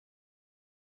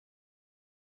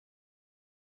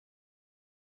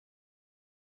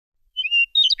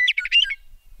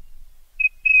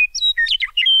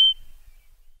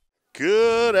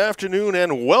Good afternoon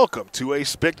and welcome to a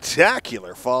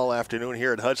spectacular fall afternoon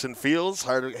here at Hudson Fields,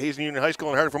 Hazen Union High School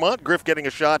in Hartford, Vermont. Griff getting a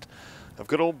shot of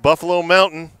good old Buffalo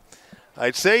Mountain.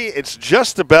 I'd say it's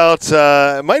just about,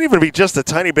 it might even be just a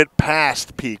tiny bit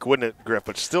past peak, wouldn't it, Griff?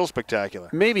 But still spectacular.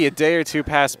 Maybe a day or two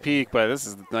past peak, but this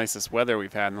is the nicest weather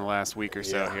we've had in the last week or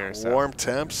so here. So. Warm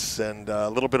temps and a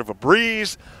little bit of a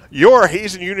breeze. Your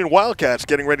Hazen Union Wildcats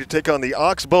getting ready to take on the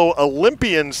Oxbow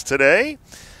Olympians today.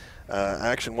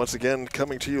 Action once again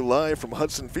coming to you live from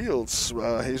Hudson Fields.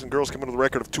 Hazen girls coming with a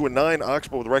record of 2-9.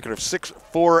 Oxbow with a record of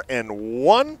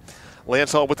 6-4-1.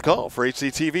 Lance Hall with the call for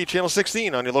HCTV Channel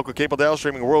 16 on your local cable dial,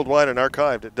 streaming worldwide and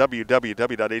archived at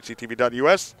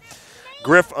www.hctv.us.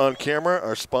 Griff on camera.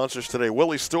 Our sponsors today: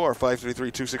 Willie's Store,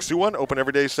 533-2621, open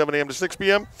every day 7 a.m. to 6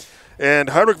 p.m. And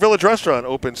Hardwick Village Restaurant,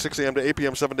 open 6 a.m. to 8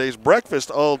 p.m. 7 days.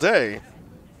 Breakfast all day.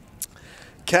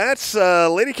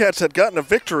 Lady Cats had gotten a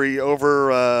victory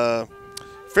over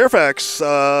Fairfax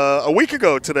a week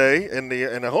ago today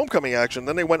in a homecoming action.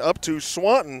 Then they went up to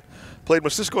Swanton, played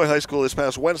Missisquoi High School this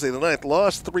past Wednesday the 9th,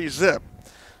 lost 3-zip.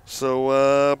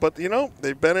 So, but you know,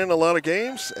 they've been in a lot of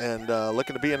games and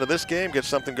looking to be into this game, get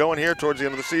something going here towards the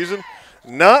end of the season.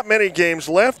 Not many games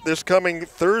left. This coming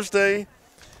Thursday,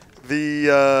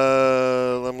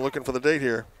 I'm looking for the date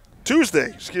here.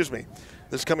 Tuesday, excuse me.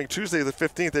 This coming Tuesday, the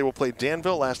 15th, they will play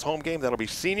Danville, last home game. That'll be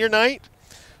senior night.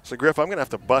 So, Griff, I'm going to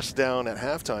have to bust down at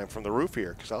halftime from the roof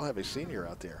here because I'll have a senior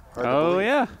out there. Oh,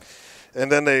 yeah.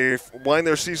 And then they wind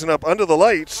their season up under the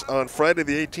lights on Friday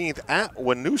the 18th at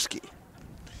Winooski.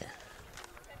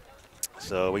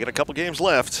 So we got a couple games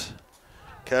left.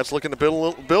 Cats looking to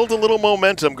build a little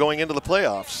momentum going into the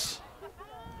playoffs.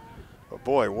 But,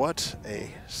 boy, what a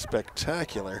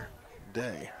spectacular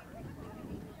day.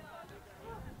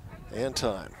 And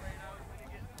time.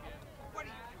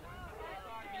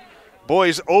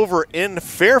 Boys over in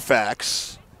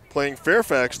Fairfax, playing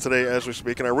Fairfax today as we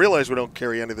speak. And I realize we don't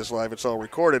carry any of this live. It's all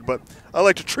recorded. But I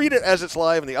like to treat it as it's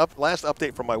live. And the last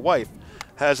update from my wife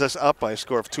has us up by a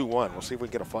score of 2-1. We'll see if we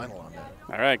can get a final on that.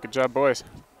 All right, good job, boys.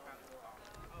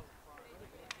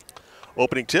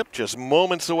 Opening tip just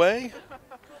moments away.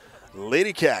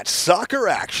 Lady Cats soccer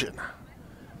action.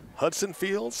 Hudson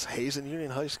Fields, Hazen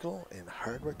Union High School in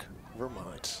Hardwick,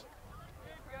 Vermont.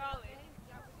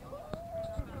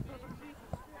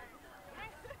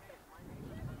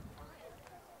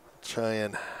 Try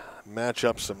and match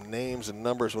up some names and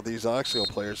numbers with these Oxbow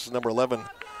players. This is number 11,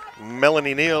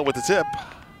 Melanie Neal with the tip.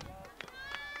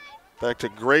 Back to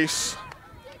Grace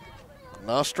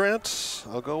Nostrant,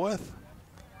 I'll go with.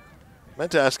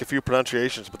 Meant to ask a few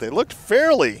pronunciations, but they looked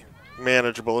fairly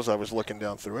manageable as I was looking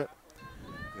down through it.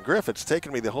 And Griff, it's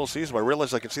taken me the whole season, but I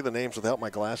realized I can see the names without my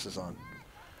glasses on.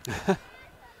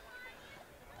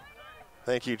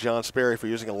 Thank you, John Sperry, for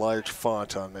using a large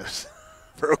font on this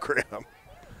program.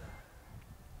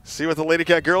 See what the Lady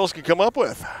Cat girls can come up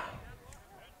with.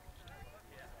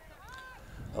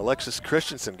 Alexis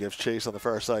Christensen gives chase on the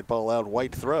far side, ball out,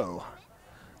 white throw.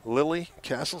 Lily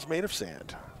Castle's made of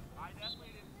sand.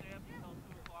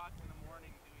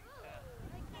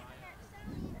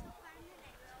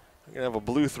 We're going to have a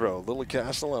blue throw. Lily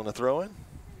Castle on the throw-in.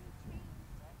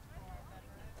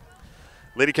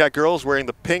 Lady Cat girls wearing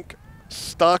the pink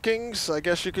stockings, I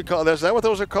guess you could call that. Is that what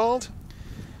those are called?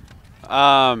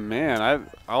 Man, I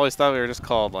always thought we were just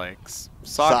called like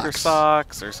soccer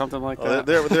socks or something like that.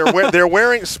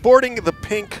 They're sporting the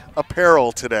pink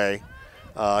apparel today.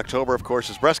 October, of course,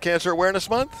 is Breast Cancer Awareness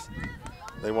Month.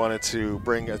 They wanted to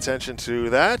bring attention to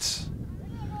that.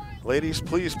 Ladies,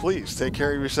 please, please take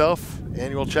care of yourself.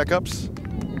 Annual checkups.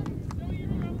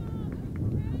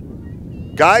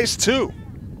 Guys, too.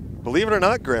 Believe it or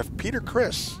not, Griff, Peter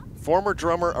Criss,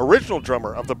 original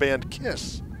drummer of the band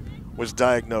Kiss, was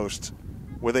diagnosed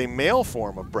with a male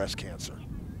form of breast cancer.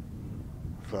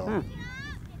 So.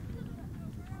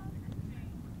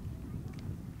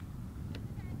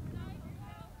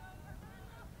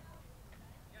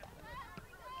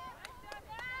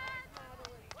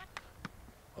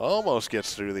 Almost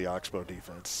gets through the Oxbow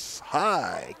defense.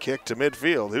 High kick to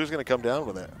midfield. Who's going to come down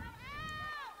with it?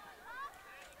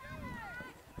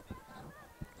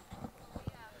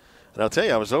 And I'll tell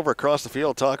you, I was over across the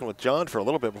field talking with John for a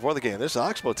little bit before the game. This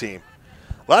Oxbow team,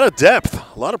 a lot of depth,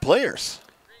 a lot of players.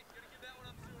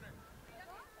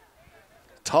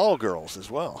 Tall girls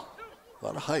as well. A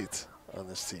lot of height on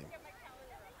this team.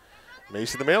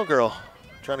 Macy, the male girl,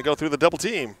 trying to go through the double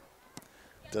team.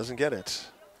 Doesn't get it.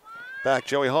 Back,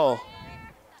 Joey Hall.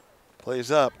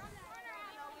 Plays up.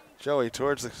 Joey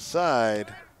towards the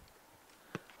side.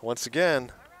 Once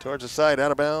again, towards the side,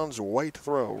 out of bounds, white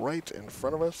throw right in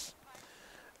front of us.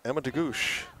 Emma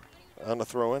DeGouche On the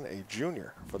throw-in, a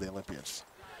junior for the Olympians.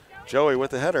 Joey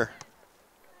with the header.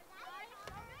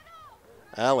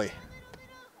 Allie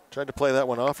tried to play that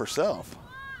one off herself.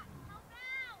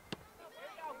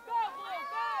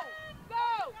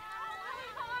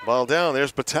 Ball down,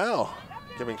 there's Batal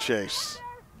giving chase.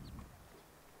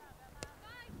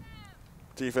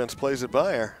 Defense plays it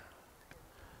by her.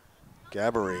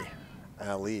 Gabary,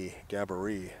 Ali,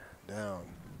 Gabary down.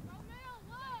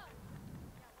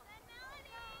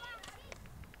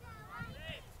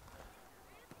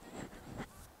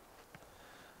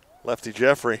 Lefty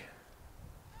Jeffrey.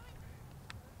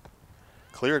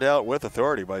 Cleared out with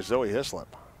authority by Zoe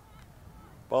Hislop.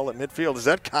 Ball at midfield. Is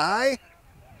that Kai?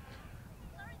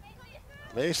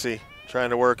 Macy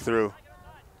trying to work through.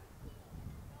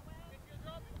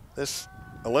 This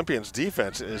Olympians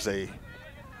defense is they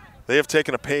have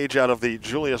taken a page out of the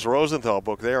Julius Rosenthal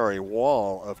book. They are a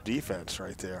wall of defense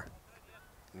right there.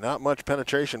 Not much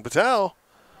penetration. Patel,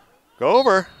 go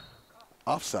over.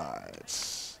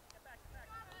 Offsides.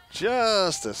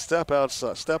 Just a step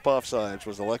outside, step offsides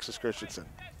was Alexis Christensen.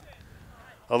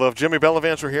 Although if Jimmy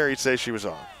Bellavance were here, he'd say she was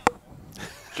on.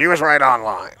 She was right on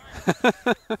line.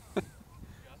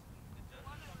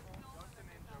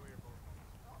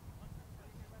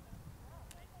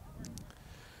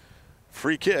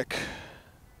 Free kick,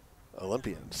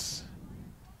 Olympians.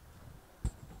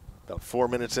 About 4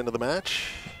 minutes into the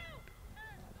match.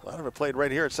 A lot of it played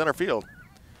right here at center field.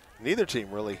 Neither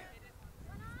team really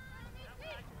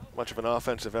much of an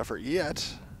offensive effort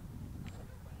yet.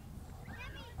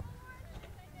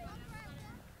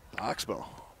 Oxbow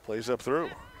plays up through.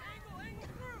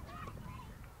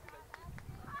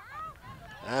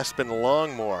 Aspen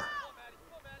Longmore.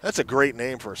 That's a great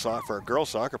name for a girl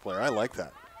soccer player. I like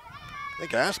that. I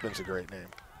think Aspen's a great name.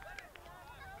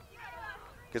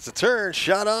 Gets a turn,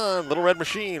 shot on, Little Red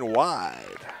Machine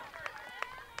wide.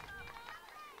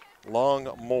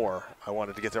 Longmore, I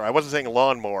wanted to get there. I wasn't saying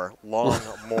lawnmower,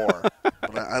 Longmore.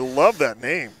 But I love that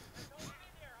name.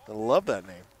 I love that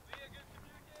name.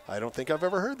 I don't think I've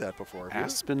ever heard that before.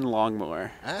 Aspen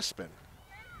Longmore. Aspen.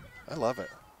 I love it.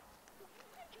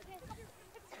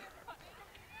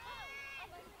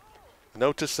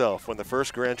 Note to self, when the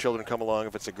first grandchildren come along,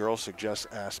 if it's a girl, suggest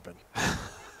Aspen.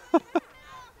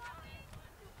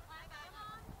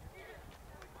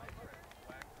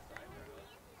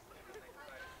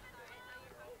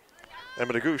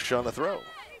 Emma DeGouche on the throw.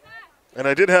 And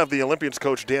I did have the Olympians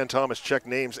coach, Dan Thomas, check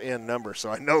names and numbers,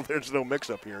 so I know there's no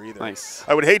mix-up here either. Nice.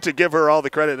 I would hate to give her all the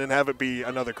credit and have it be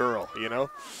another girl, you know?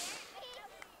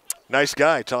 Nice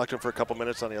guy. Talked to him for a couple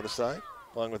minutes on the other side,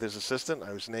 along with his assistant,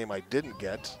 whose name I didn't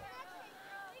get.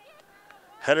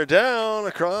 Header down,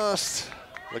 across,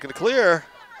 looking to clear.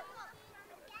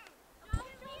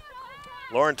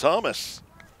 Lauren Thomas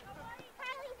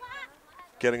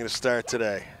getting the start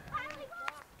today.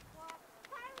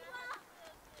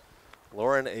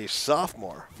 Lauren, a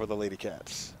sophomore for the Lady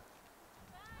Cats.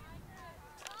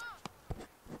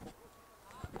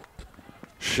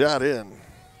 Shot in.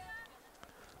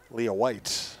 Leah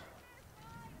White.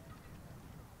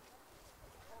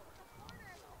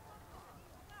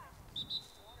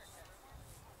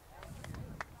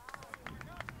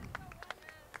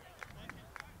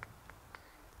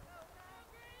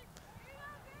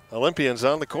 Olympians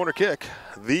on the corner kick.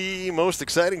 The most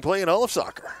exciting play in all of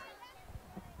soccer.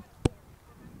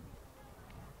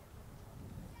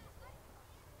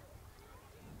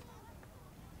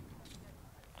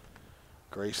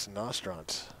 Grace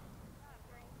Nostrant.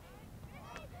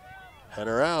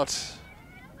 Header out.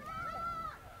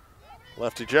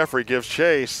 Lefty Jeffrey gives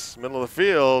chase. Middle of the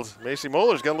field. Macy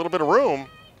Moeller's got a little bit of room.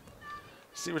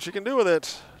 See what she can do with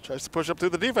it. Tries to push up through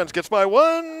the defense. Gets by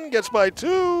one. Gets by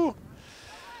two.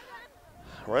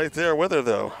 Right there with her,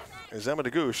 though, is Emma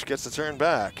DeGouche. Gets the turn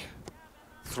back.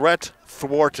 Threat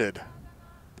thwarted.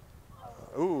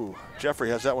 Ooh, Jeffrey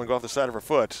has that one go off the side of her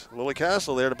foot. Lily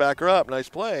Castle there to back her up. Nice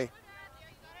play.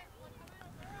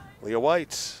 Leah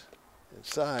White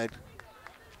inside.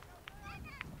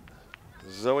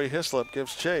 Zoe Hislop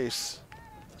gives chase.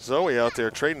 Zoe out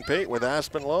there trading paint with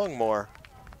Aspen Longmore.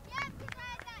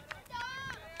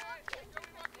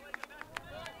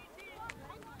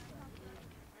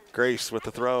 Grace with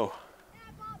the throw.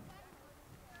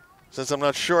 Since I'm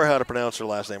not sure how to pronounce her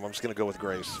last name, I'm just going to go with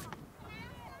Grace.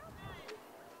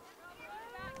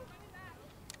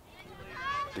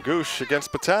 DeGouche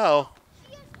against Patel.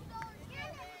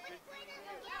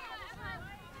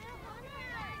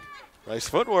 Nice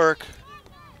footwork.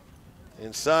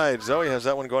 Inside, Zoe has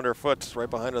that one go under her foot. Right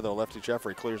behind her, though, Lefty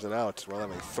Jeffrey clears it out. We'll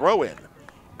have a throw in.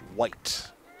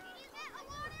 White.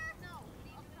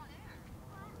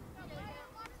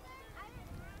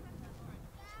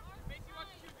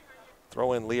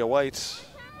 Throw in Leah White.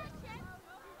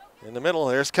 In the middle,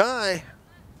 there's Kai.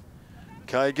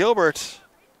 Kai Gilbert.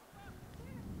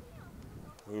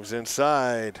 Moves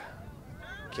inside.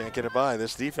 Can't get it by.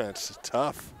 This defense is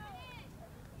tough.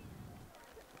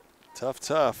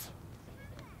 Tough.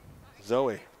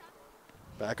 Zoe.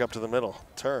 Back up to the middle.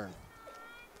 Turn.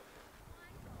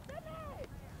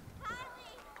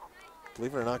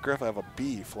 Believe it or not, Griff, I have a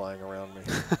bee flying around me.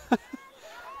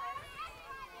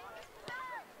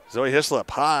 Zoe Hislop,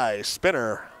 high,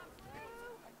 spinner.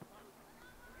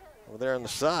 Over there on the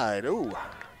side. Ooh,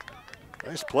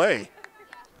 nice play.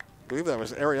 I believe that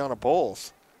was Ariana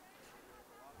Bowles.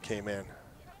 Came in.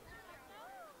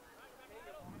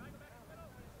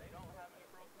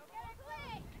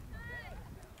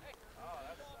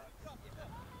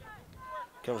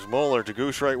 Comes Moeller to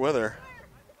goose right with her.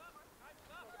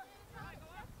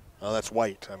 Oh, that's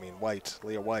White. White.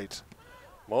 Leah White.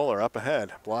 Moeller up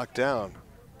ahead. Blocked down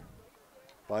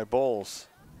by Bowles.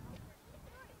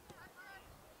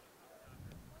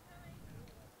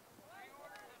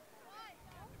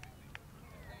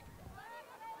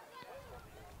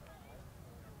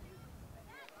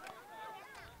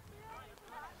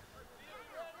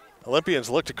 Olympians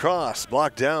looked across.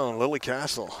 Blocked down. Lily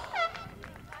Castle.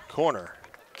 Corner.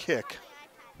 Kick.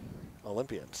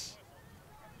 Olympians.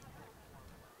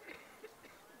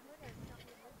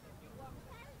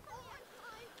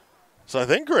 So I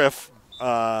think, Griff,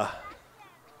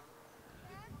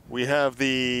 we have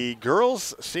the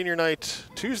girls' senior night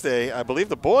Tuesday. I believe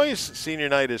the boys' senior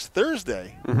night is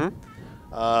Thursday.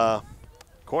 Mm-hmm.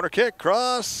 Corner kick,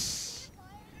 cross,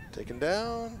 taken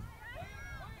down,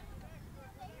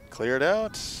 cleared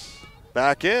out,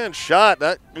 back in, shot.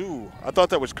 I thought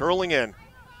that was curling in.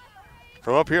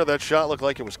 From up here, that shot looked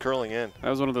like it was curling in. That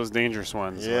was one of those dangerous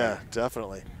ones. Yeah,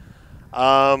 definitely.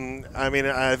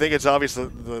 I think it's obvious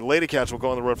that the Lady Cats will go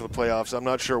on the road for the playoffs. I'm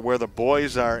not sure where the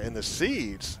boys are in the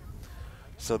seeds.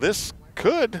 So this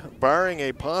could, barring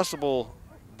a possible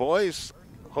boys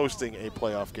hosting a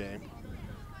playoff game,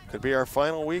 could be our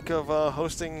final week of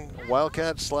hosting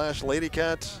Wildcat / Lady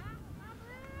Cat.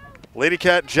 Lady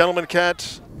Cat, Gentleman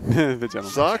Cat, the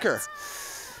gentleman soccer.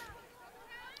 Cats.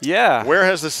 Yeah. Where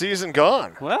has the season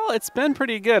gone? Well, it's been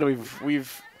pretty good.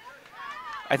 We've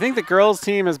I think the girls'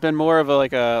 team has been more of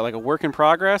a work in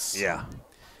progress. Yeah.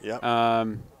 Yeah.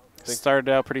 Started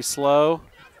out pretty slow,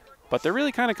 but they're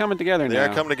really kind of coming together now. They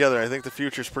are coming together. I think the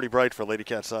future's pretty bright for Lady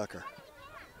Cat soccer.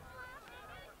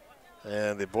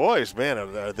 And the boys, man,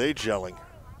 are they gelling?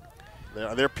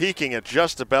 They're peaking at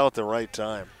just about the right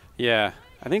time. Yeah.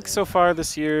 I think so far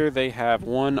this year they have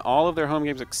won all of their home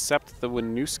games except the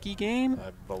Winooski game.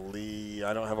 I believe,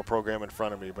 I don't have a program in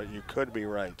front of me, but you could be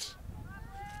right.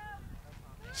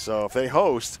 So if they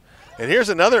host, and here's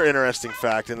another interesting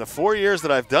fact. In the 4 years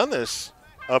that I've done this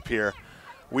up here,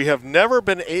 we have never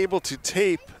been able to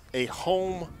tape a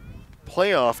home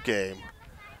playoff game.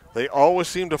 They always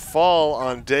seem to fall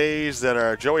on days that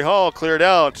are Joey Hall cleared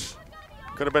out.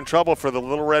 Could have been trouble for the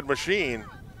Little Red Machine.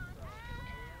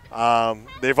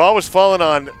 They've always fallen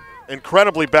on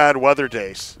incredibly bad weather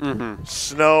days. Mm-hmm.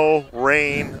 Snow,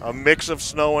 rain, a mix of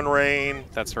snow and rain.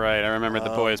 That's right. I remember the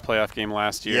boys' playoff game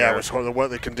last year. Yeah, the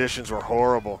weather conditions were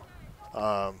horrible.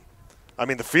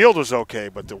 The field was okay,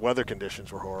 but the weather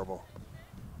conditions were horrible.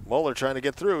 Moeller trying to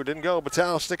get through. Didn't go.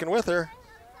 Batal sticking with her.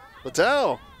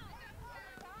 Batal.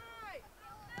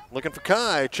 Looking for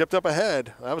Kai. Chipped up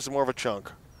ahead. That was more of a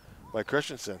chunk by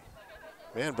Christensen.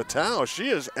 Man, Batal, she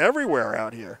is everywhere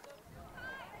out here.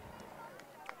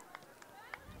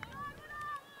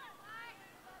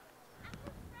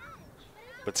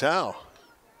 Batal.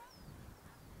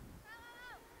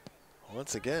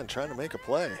 Once again, trying to make a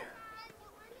play.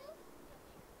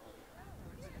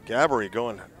 Gabbery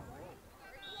going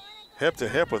hip to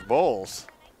hip with Bowles.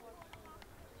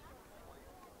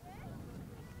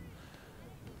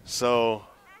 So,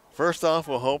 first off,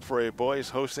 we'll hope for a boys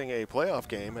hosting a playoff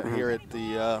game here at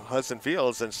the Hudson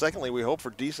Fields. And secondly, we hope for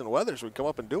decent weather so we come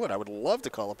up and do it. I would love to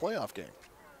call a playoff game.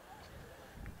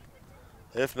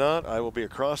 If not, I will be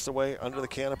across the way under the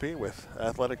canopy with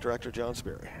Athletic Director John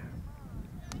Sperry.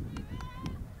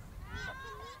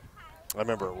 I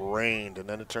remember it rained and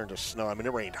then it turned to snow.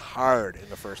 It rained hard in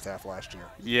the first half last year.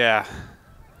 Yeah,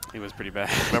 it was pretty bad.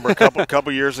 Remember a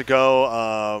couple years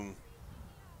ago,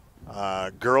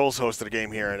 girls hosted a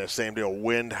game here and the same deal.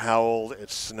 Wind howled, it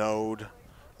snowed.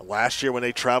 Last year when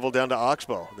they traveled down to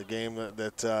Oxbow, the game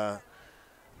that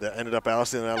ended up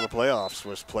ousting them out of the playoffs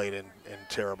was played in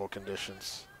terrible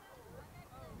conditions.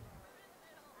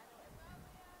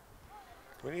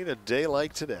 We need a day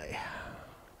like today.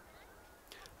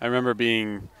 I remember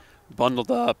being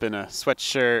bundled up in a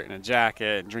sweatshirt and a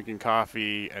jacket and drinking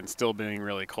coffee and still being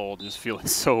really cold and just feeling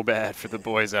so bad for the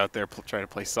boys out there trying to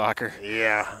play soccer.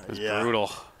 Yeah, it was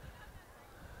brutal.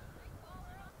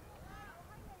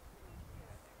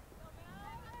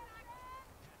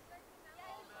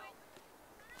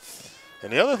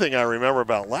 And the other thing I remember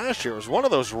about last year was one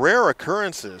of those rare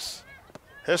occurrences.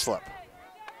 Hislop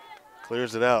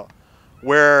clears it out,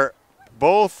 where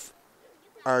both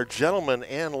our gentlemen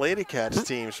and Lady Cats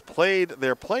teams played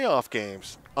their playoff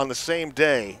games on the same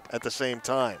day at the same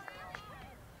time.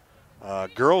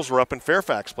 Girls were up in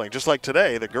Fairfax playing, just like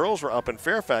today. The girls were up in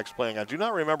Fairfax playing. I do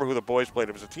not remember who the boys played.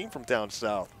 It was a team from down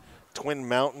south. Twin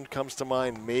Mountain comes to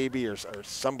mind, maybe, or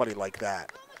somebody like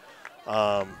that.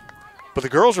 But the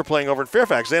girls were playing over in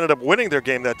Fairfax. They ended up winning their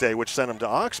game that day, which sent them to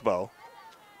Oxbow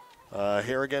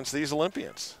here against these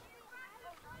Olympians.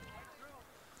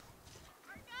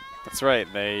 That's right.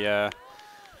 They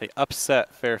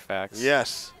upset Fairfax.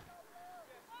 Yes.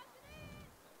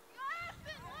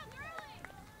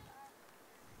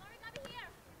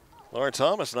 Lauren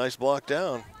Thomas, nice block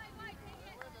down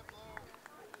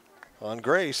on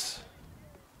Grace.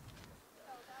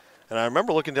 And I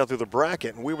remember looking down through the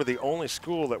bracket, and we were the only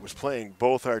school that was playing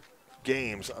both our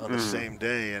games on the same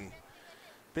day, and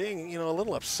being, a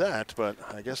little upset. But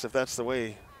I guess if that's the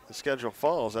way the schedule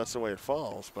falls, that's the way it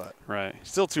falls. But right,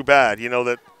 still too bad,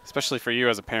 that. Especially for you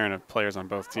as a parent of players on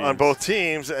both teams. On both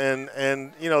teams, and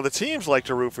the teams like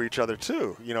to root for each other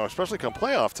too. Especially come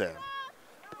playoff time.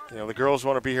 The girls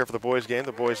want to be here for the boys' game.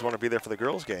 The boys want to be there for the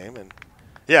girls' game, and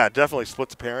yeah, definitely split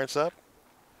the parents up.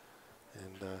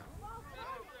 And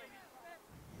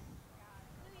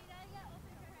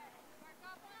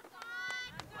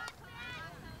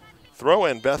throw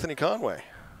in Bethany Conway.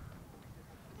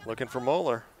 Looking for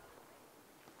Moeller.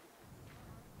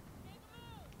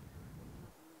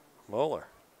 Moeller,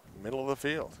 middle of the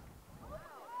field.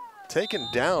 Taken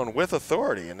down with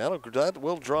authority, and that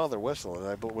will draw their whistle.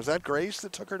 Was that Grace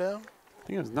that took her down? I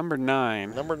think it was number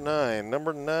 9. Number 9.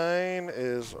 Number 9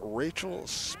 is Rachel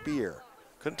Spear.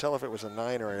 Couldn't tell if it was a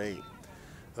 9 or an 8.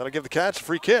 That'll give the Cats a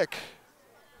free kick.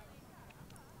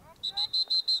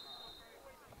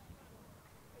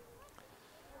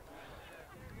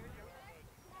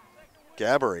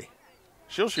 Gabbery.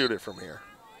 She'll shoot it from here.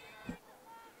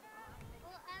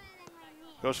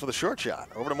 Goes for the short shot.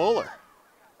 Over to Moeller.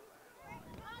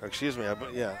 Oh, excuse me.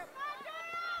 Yeah.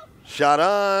 Shot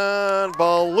on.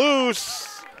 Ball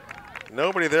loose.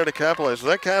 Nobody there to capitalize.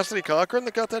 Was that Cassidy Cochran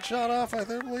that got that shot off, I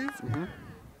believe? Mm-hmm.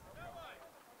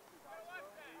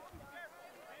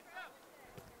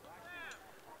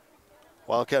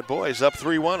 Wildcat boys up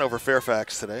 3-1 over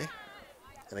Fairfax today.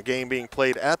 And a game being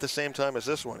played at the same time as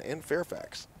this one in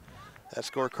Fairfax. That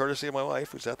score courtesy of my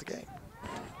wife, who's at the game.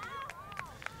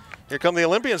 Here come the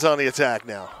Olympians on the attack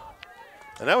now.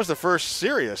 And that was the first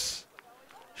serious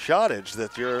shottage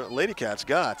that your Lady Cats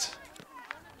got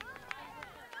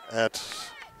at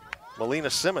Melina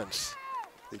Simmons,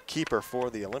 the keeper for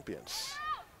the Olympians.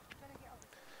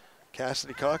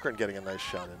 Cassidy Cochran getting a nice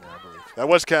shot in there, I believe. That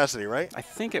was Cassidy, right? I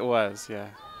think it was, yeah.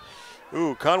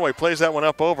 Ooh, Conway plays that one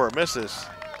up over, misses.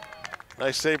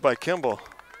 Nice save by Kimball.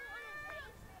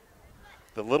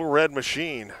 The Little Red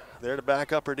Machine there to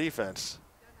back up her defense.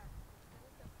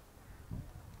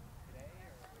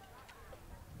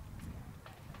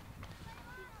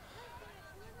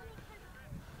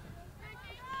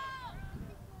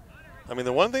 I mean,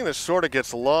 the one thing that sort of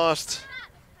gets lost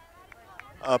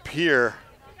up here,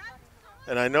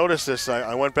 and I noticed this,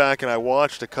 I went back and I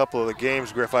watched a couple of the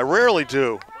games, Griff. I rarely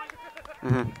do,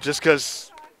 just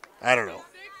because, I don't know,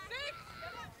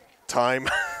 time.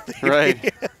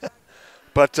 Right.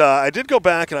 But I did go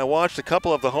back and I watched a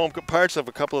couple of the parts of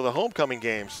a couple of the homecoming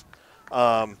games.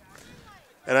 And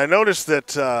I noticed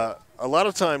that a lot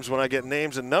of times when I get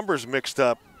names and numbers mixed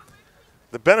up,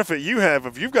 the benefit you have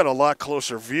if you've got a lot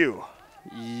closer view.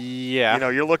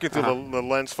 Yeah. You're looking through the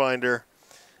lens finder,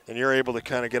 and you're able to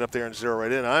kind of get up there and zero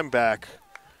right in. I'm back,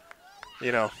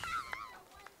 a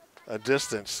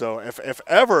distance. So if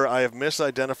ever I have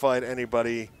misidentified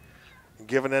anybody,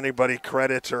 given anybody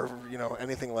credit or,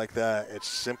 anything like that, it's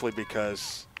simply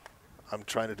because I'm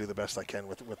trying to do the best I can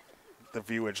with the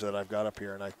viewage that I've got up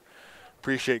here. And I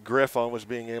appreciate Griff always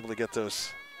being able to get those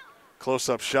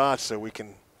close-up shots so we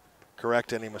can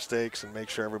correct any mistakes and make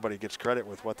sure everybody gets credit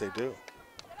with what they do.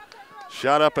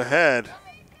 Shot up ahead.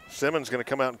 Simmons going to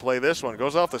come out and play this one.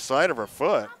 Goes off the side of her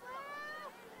foot.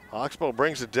 Oxbow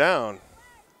brings it down.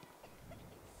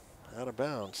 Out of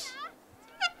bounds.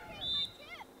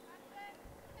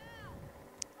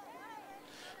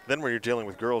 Then when you're dealing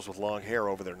with girls with long hair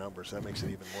over their numbers, that makes it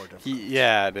even more difficult.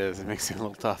 Yeah, it is. It makes it a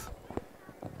little tough.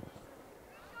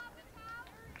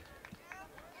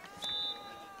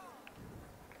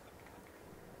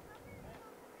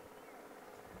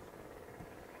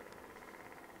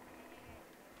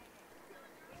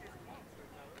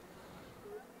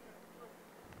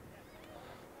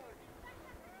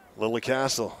 Lily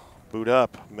Castle, boot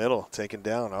up, middle, taken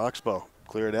down. Oxbow,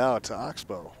 clear it out to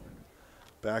Oxbow.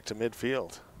 Back to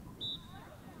midfield.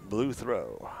 Blue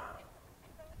throw.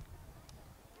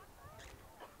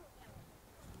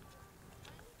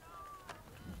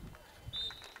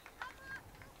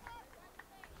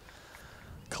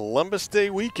 Columbus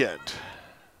Day weekend.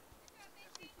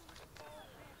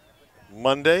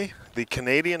 Monday, the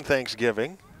Canadian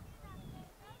Thanksgiving.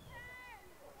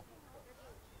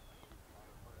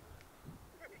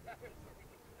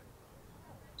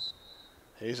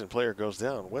 Hazen player goes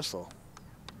down, whistle.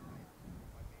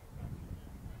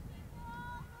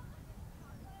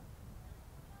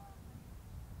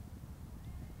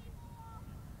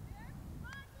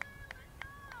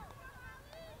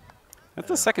 That's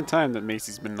the second time that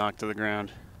Macy's been knocked to the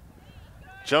ground.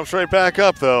 Jumps right back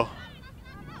up, though.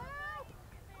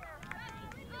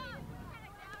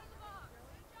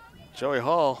 Joey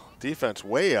Hall, defense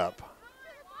way up.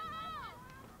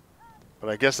 But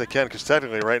I guess they can, because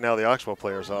technically right now the Oxbow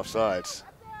player is offsides.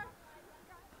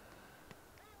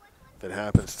 If it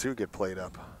happens to get played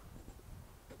up.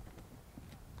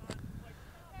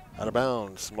 Out of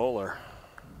bounds, Moeller.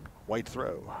 White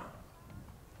throw.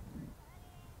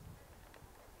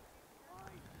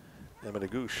 Emma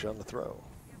DeGoosh on the throw.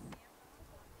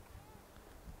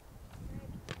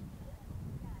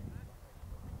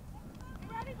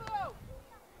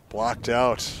 Blocked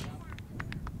out.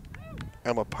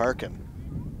 Emma Parkin.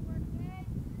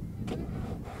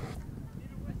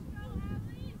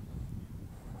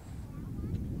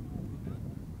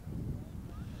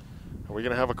 Are we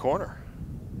going to have a corner?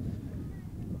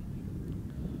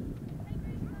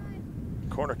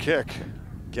 Corner kick.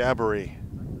 Gabbery.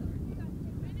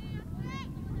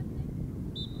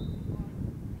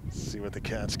 See what the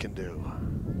Cats can do.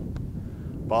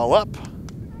 Ball up.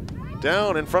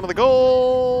 Down in front of the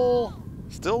goal.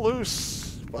 Still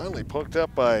loose. Finally poked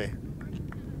up by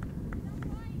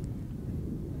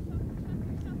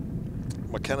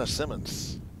McKenna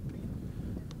Simmons.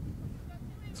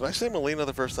 Did I say Molina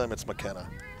the first time? It's McKenna.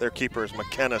 Their keeper is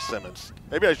McKenna Simmons.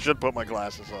 Maybe I should put my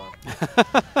glasses on.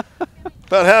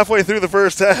 About halfway through the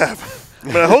first half. I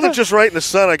mean, I hold it just right in the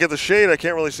sun. I get the shade. I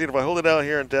can't really see it. If I hold it out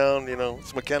here and down, you know,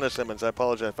 it's McKenna Simmons. I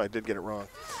apologize if I did get it wrong.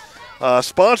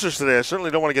 Sponsors today. I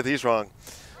certainly don't want to get these wrong.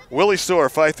 Willie's Store,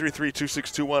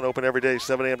 533-2621, open every day,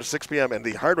 7 a.m. to 6 p.m. And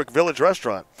the Hardwick Village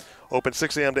Restaurant, open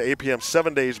 6 a.m. to 8 p.m.,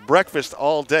 7 days, breakfast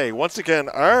all day. Once again,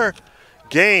 our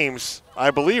games, I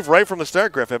believe right from the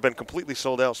start, Griff, have been completely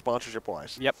sold out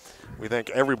sponsorship-wise. Yep. We thank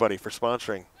everybody for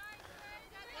sponsoring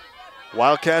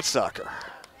Wildcat Soccer,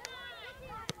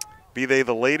 be they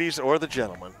the ladies or the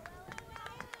gentlemen.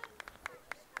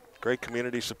 Great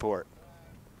community support.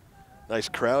 Nice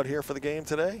crowd here for the game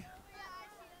today.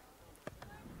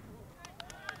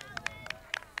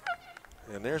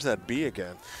 And there's that B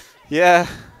again. Yeah.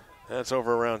 That's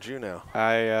over around you now.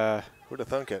 Who'd have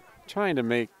thunk it? Trying to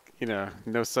make, you know,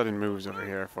 no sudden moves over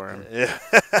here for him. Yeah.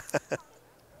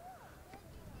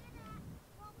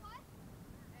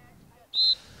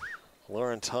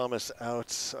 Lauren Thomas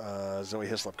out. Zoe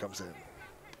Hislop comes in.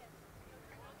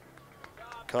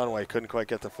 Conway couldn't quite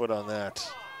get the foot on that.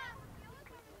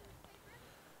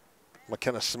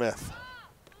 McKenna Smith.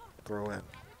 Throw in.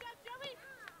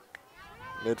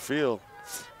 Midfield.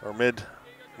 Or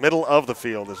middle of the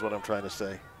field is what I'm trying to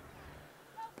say.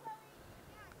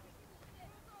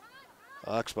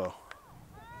 Oxbow.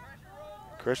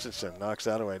 Christensen knocks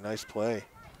that away. Nice play.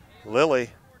 Lily.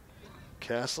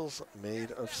 Castles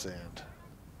made of sand.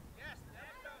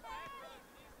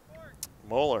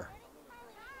 Moeller.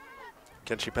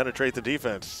 Can she penetrate the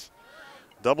defense?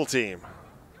 Double team.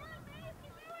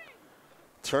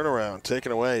 Turnaround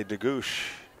taken away. DeGoosh.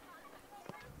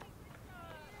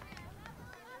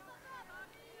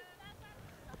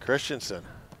 Christensen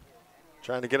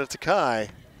trying to get it to Kai.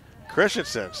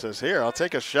 Christensen says, here, I'll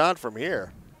take a shot from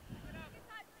here.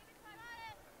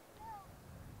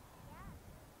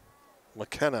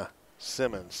 McKenna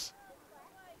Simmons.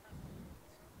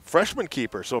 Freshman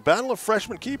keeper. So a battle of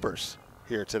freshman keepers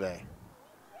here today.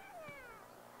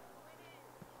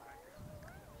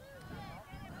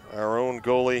 Our own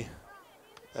goalie,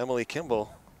 Emily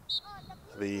Kimball,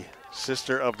 the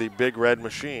sister of the Big Red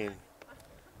Machine,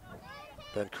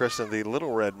 been christened the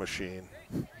Little Red Machine,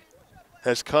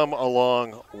 has come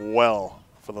along well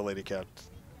for the Lady Cats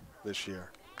this year.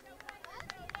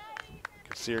 You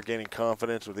can see her gaining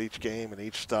confidence with each game and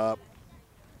each stop.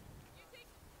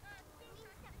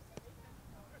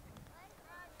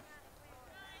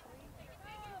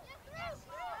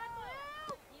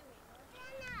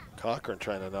 Cochran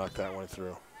trying to knock that one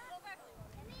through.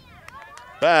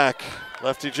 Back,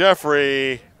 Lefty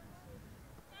Jeffrey.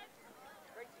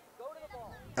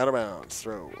 Out of bounds.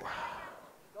 Throw.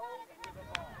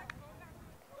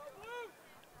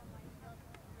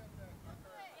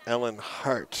 Ellen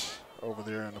Hart over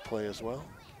there on the play as well.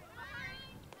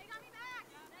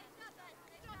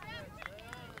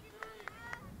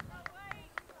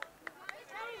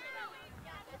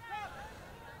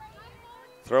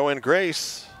 Throw in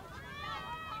Grace.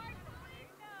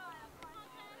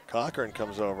 Cochran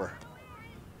comes over.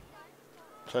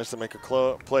 Tries to make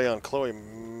a play on Chloe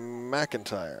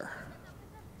McIntyre.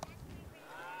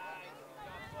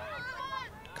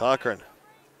 Cochran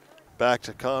back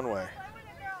to Conway.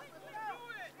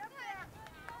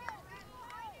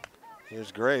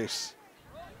 Here's Grace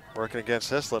working against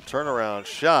Hislop. Turnaround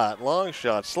shot, long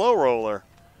shot, slow roller.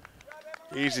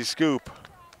 Easy scoop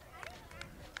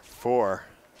for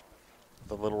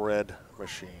the Little Red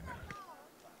Machine.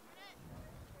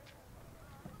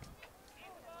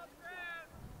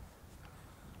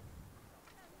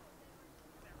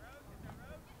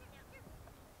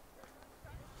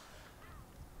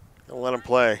 Gonna let him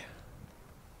play.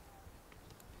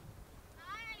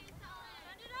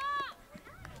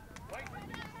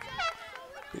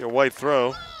 Be a white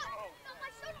throw.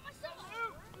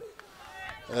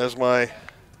 As my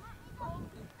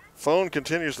phone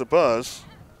continues to buzz,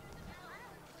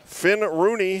 Finn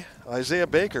Rooney, Isaiah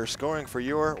Baker scoring for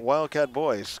your Wildcat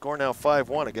boys. Score now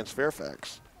 5-1 against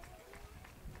Fairfax.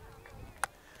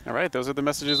 All right, those are the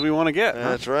messages we want to get.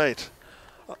 That's right.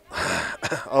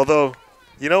 Although,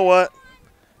 you know what,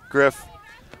 Griff?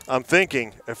 I'm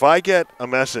thinking if I get a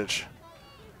message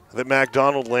that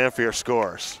MacDonald Lamphere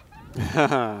scores,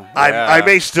 I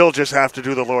may still just have to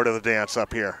do the Lord of the Dance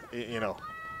up here. You know,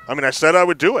 I mean, I said I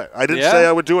would do it. I didn't say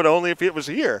I would do it only if it was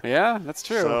here. Yeah, that's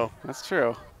true. So, that's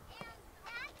true.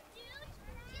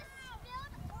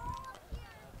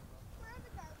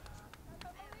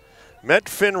 Met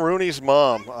Finn Rooney's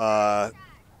mom.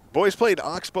 Boys played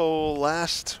Oxbow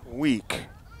last week.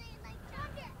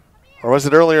 Or was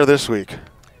it earlier this week?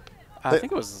 I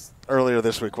think it was earlier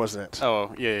this week, wasn't it?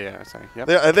 Oh, yeah. Sorry. Yep.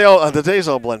 The days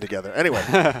all blend together. Anyway,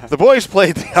 the boys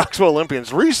played the Oxbow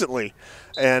Olympians recently,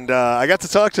 and I got to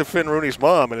talk to Finn Rooney's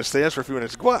mom, and it stands for a few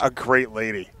minutes. What a great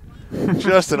lady.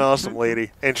 Just an awesome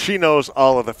lady. And she knows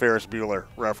all of the Ferris Bueller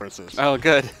references. Oh,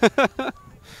 good.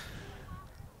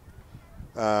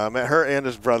 Met her and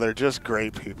his brother, just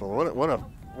great people.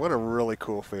 What a really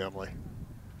cool family.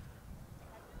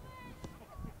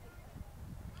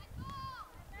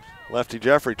 Lefty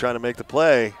Jeffrey trying to make the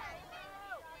play.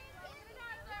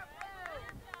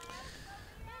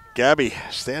 Gabby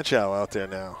Stanchow out there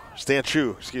now.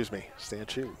 Stanchu, excuse me.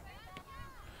 Stanchu.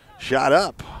 Shot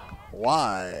up.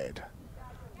 Wide.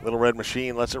 Little Red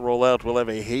Machine lets it roll out. We'll have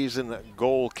a Hazen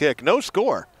goal kick. No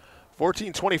score.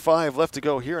 14:25 left to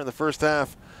go here in the first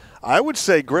half. I would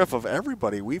say, Griff, of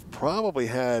everybody, we've probably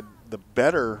had the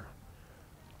better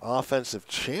offensive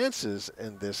chances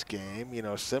in this game. You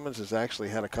know, Simmons has actually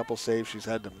had a couple saves she's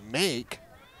had to make.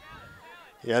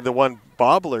 He had the one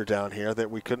bobbler down here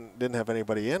that we didn't have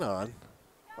anybody in on.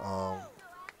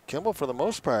 Kimball, for the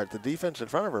most part, the defense in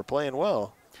front of her playing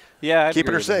well. Yeah,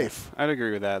 keeping her safe. I'd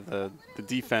agree with that. The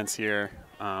defense here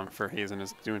for Hazen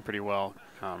is doing pretty well.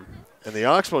 And the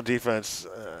Oxbow defense,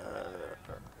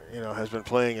 has been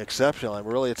playing exceptional. I'm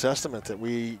really a testament that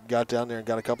we got down there and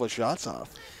got a couple of shots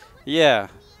off. Yeah.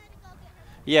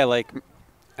 Yeah, like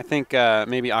I think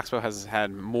maybe Oxbow has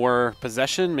had more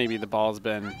possession. Maybe the ball's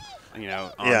been, on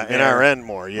in our end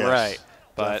more, yes. Right.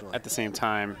 But definitely. At the same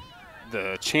time,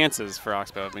 the chances for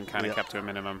Oxbow have been kind of kept to a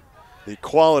minimum. The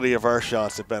quality of our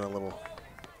shots have been a little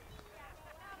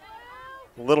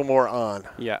more on.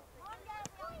 Yeah.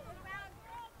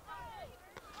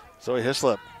 Zoe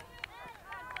Hislop,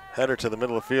 header to the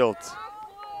middle of the field.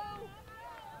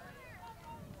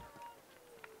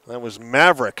 That was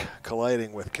Maverick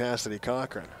colliding with Cassidy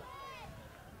Cochran.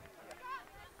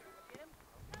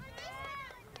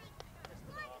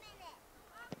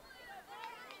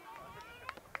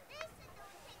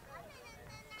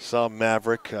 Saw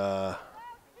Maverick, I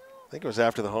think it was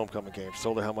after the homecoming game.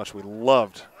 Told her how much we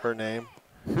loved her name.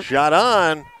 Shot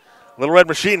on. Little Red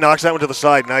Machine knocks that one to the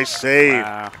side. Nice save.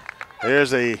 Wow.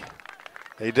 There's a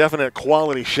definite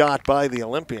quality shot by the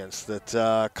Olympians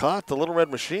that caught the Little Red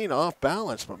Machine off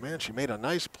balance. But, man, she made a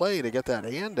nice play to get that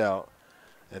hand out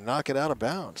and knock it out of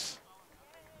bounds.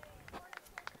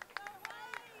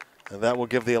 And that will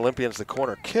give the Olympians the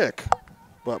corner kick.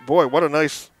 But, boy, what a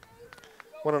nice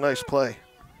play.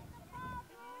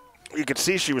 You could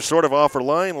see she was sort of off her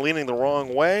line, leaning the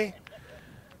wrong way.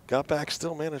 Got back,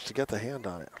 still managed to get the hand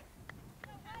on it.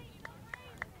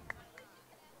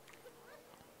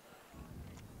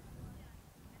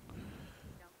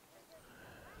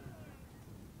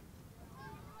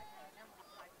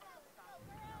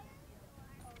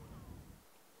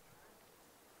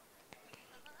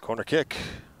 Corner kick,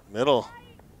 middle,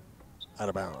 out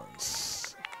of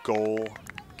bounds. Goal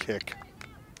kick,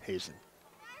 Hazen.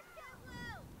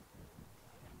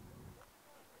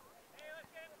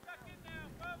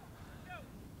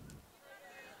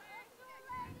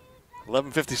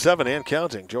 .11:57 and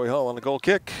counting. Joey Hall on the goal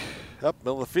kick. Up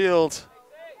middle of the field.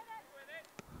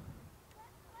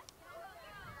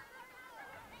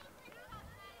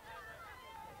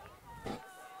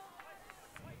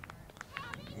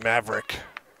 Maverick.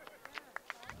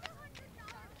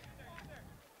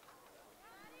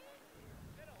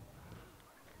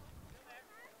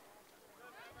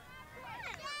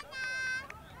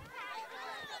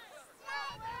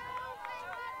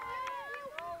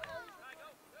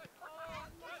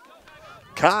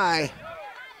 Kai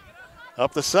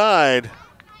up the side.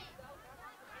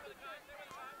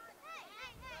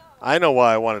 I know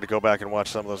why I wanted to go back and watch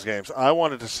some of those games. I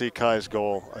wanted to see Kai's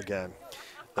goal again.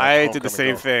 I did the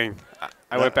same thing.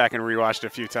 I went back and rewatched it a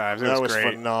few times. It was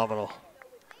great. Phenomenal.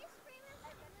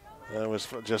 That was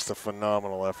just a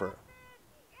phenomenal effort.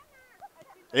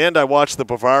 And I watched the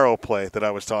Bavaro play that I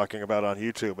was talking about on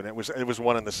YouTube, and it was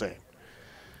one and the same.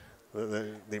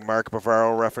 The Mark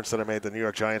Bavaro reference that I made, the New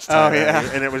York Giants. Oh, yeah.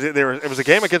 And it was a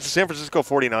game against the San Francisco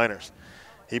 49ers.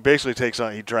 He basically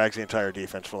he drags the entire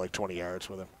defense for like 20 yards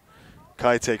with him.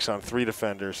 Kai takes on 3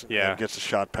 defenders and gets a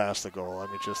shot past the goal. I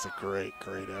mean, just a great,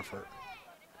 great effort.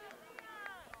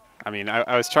 I mean,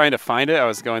 I was trying to find it. I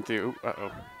was going through.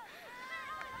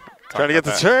 Trying to get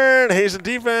the turn. Hazen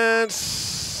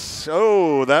defense.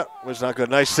 Oh, that was not good.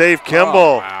 Nice save, Kimball.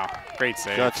 Oh, wow. Great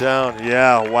save. Got down.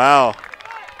 Yeah, wow.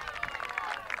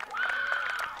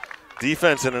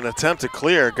 Defense in an attempt to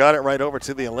clear. Got it right over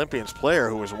to the Olympians player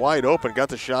who was wide open. Got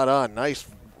the shot on. Nice.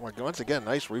 Once again,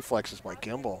 nice reflexes by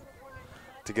Kimball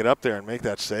to get up there and make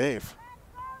that save.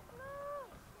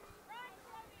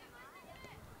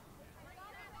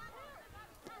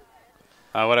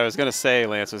 What I was going to say,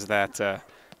 Lance, was that I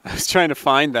was trying to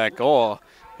find that goal,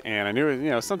 and I knew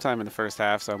it was, sometime in the first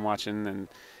half, so I'm watching and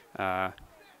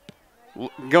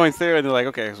going through, and they're like,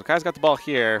 okay, so Kai's got the ball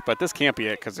here, but this can't be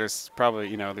it because there's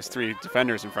probably, there's 3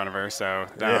 defenders in front of her, so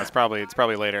no, it's probably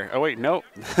later. Oh, wait, nope.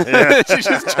 Yeah. She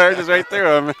just charges right through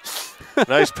him.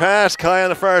 Nice pass. Kai on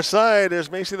the far side. There's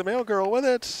Macy the Mail Girl with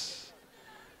it.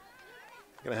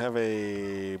 Going to have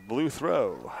a blue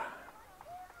throw.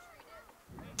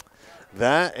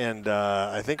 That and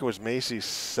I think it was Macy's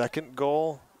second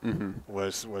goal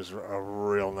was a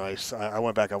real nice. I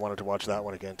went back. I wanted to watch that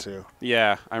one again, too.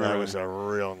 Yeah, I remember. That was a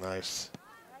real nice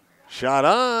shot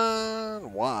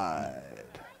on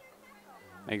wide.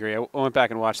 I agree. I went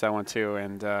back and watched that one, too,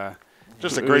 and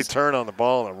just a great turn on the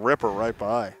ball and a ripper right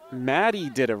by.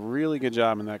 Maddie did a really good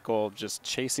job in that goal, just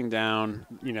chasing down,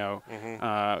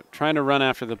 trying to run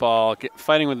after the ball,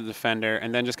 fighting with the defender,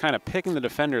 and then just kind of picking the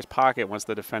defender's pocket once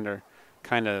the defender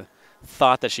kind of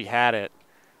thought that she had it,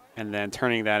 and then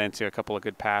turning that into a couple of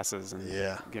good passes and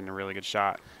getting a really good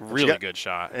shot. Really good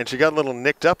shot. And she got a little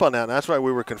nicked up on that, and that's why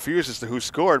we were confused as to who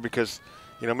scored because,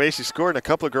 Macy scored and a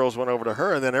couple of girls went over to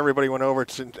her, and then everybody went over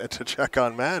to check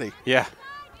on Maddie. Yeah.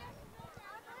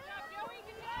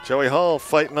 Joey Hall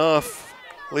fighting off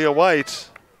Leah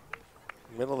White.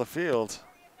 Middle of the field.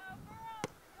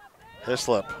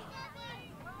 Hislop.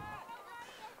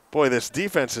 Boy, this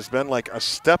defense has been like a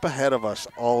step ahead of us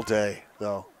all day,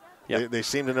 though. Yep. They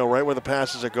seem to know right where the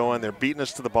passes are going. They're beating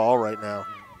us to the ball right now.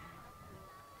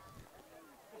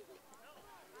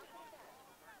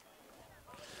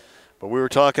 But we were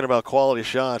talking about quality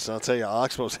shots, and I'll tell you,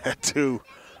 Oxbow's had 2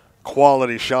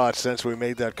 quality shots since we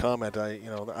made that comment.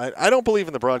 I don't believe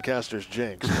in the broadcaster's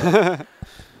jinx. But,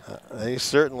 they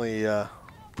certainly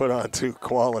put on 2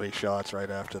 quality shots right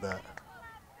after that.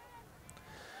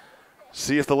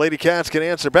 See if the Lady Cats can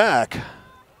answer back.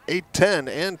 8-10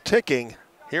 and ticking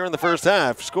here in the first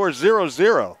half. Score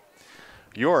 0-0.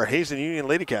 Your Hazen Union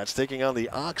Lady Cats taking on the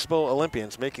Oxbow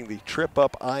Olympians, making the trip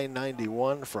up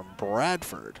I-91 from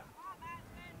Bradford.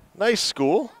 Nice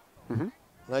school.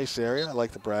 Nice area. I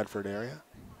like the Bradford area.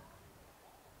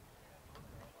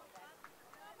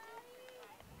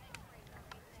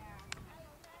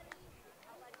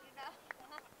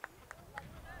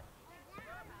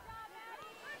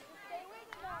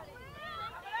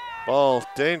 Ball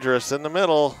dangerous in the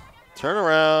middle. Turn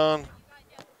around.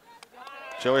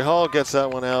 Joey Hall gets that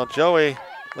one out. Joey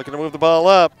looking to move the ball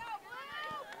up.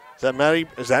 Is that Maddie?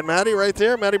 Is that Maddie right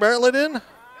there? Maddie Bartlett in?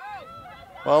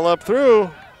 Ball up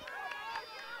through.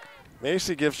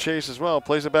 Macy gives chase as well.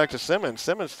 Plays it back to Simmons.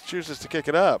 Simmons chooses to kick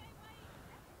it up.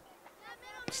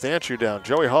 Stanchu down.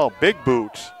 Joey Hall, big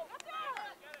boot.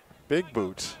 Big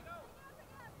boot.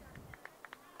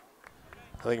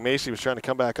 I think Macy was trying to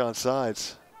come back on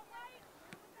sides.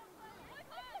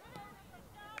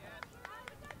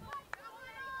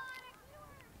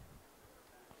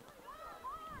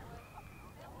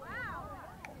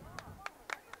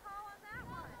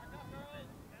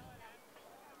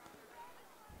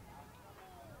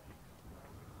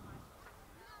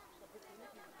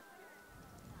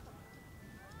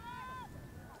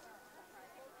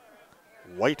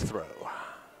 White throw.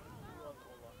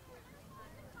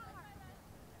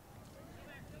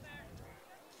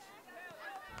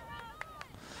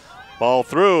 Ball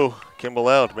through. Kimball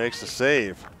out, makes the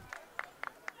save.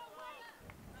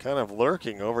 Kind of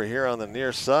lurking over here on the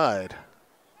near side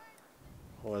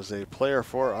was a player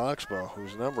for Oxbow,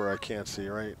 whose number I can't see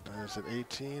right. Is it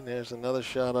 18? There's another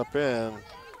shot up in.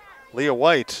 Leah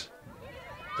White.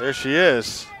 There she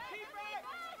is.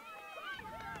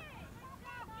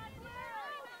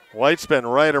 White's been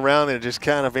right around there just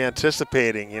kind of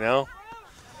anticipating, you know.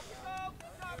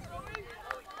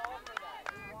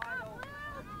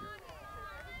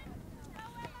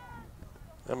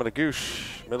 Emma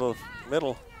Goosh,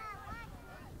 middle.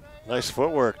 Nice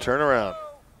footwork, turnaround.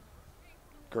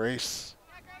 Grace.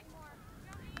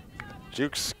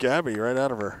 Jukes Gabby right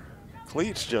out of her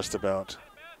cleats just about.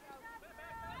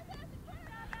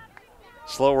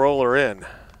 Slow roller in.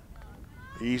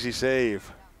 Easy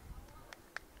save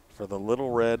for the Little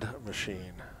Red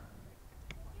Machine.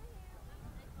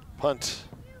 Punt.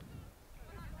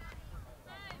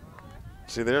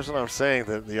 See, there's what I'm saying,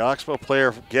 that the Oxbow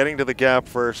player getting to the gap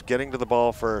first, getting to the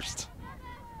ball first,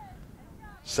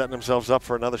 setting themselves up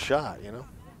for another shot, you know?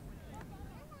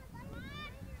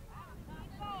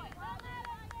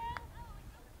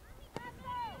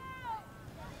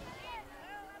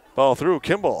 Ball through,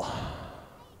 Kimball.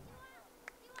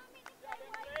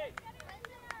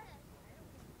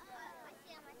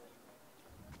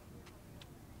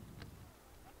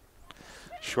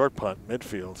 Short punt,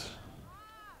 midfield.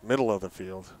 Middle of the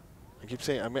field. I keep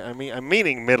saying, I'm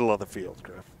meaning middle of the field,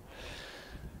 Griff.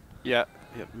 Yeah,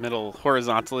 middle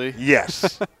horizontally.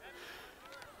 Yes.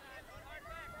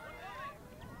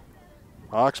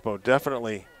 Oxbow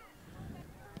definitely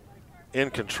in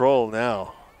control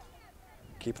now.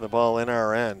 Keeping the ball in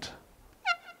our end.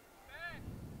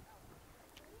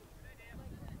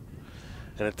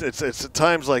 And it's at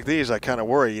times like these I kind of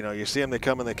worry, you know, you see them, they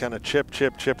come and they kind of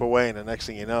chip away, and the next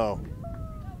thing you know,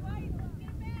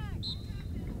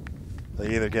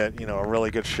 they either get, you know, a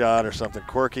really good shot or something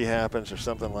quirky happens or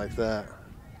something like that.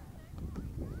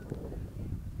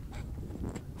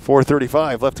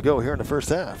 4:35 left to go here in the first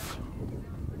half.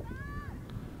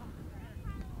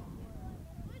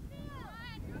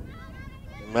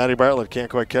 Maddie Bartlett can't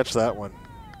quite catch that one.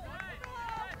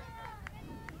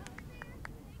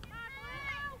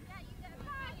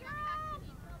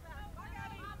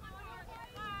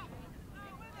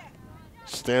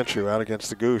 Stanchu out against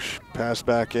the Goosh. Pass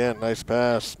back in. Nice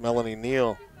pass. Melanie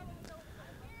Neal.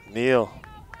 Neal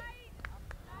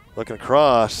looking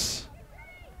across.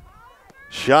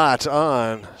 Shot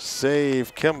on.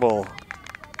 Save Kimball.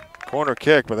 Corner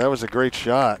kick, but that was a great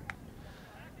shot.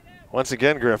 Once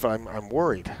again, Griff, I'm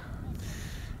worried.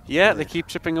 Yeah, they keep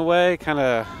chipping away. Kind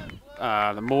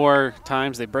of the more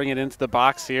times they bring it into the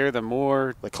box here, the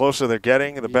more. The closer they're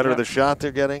getting, the better the shot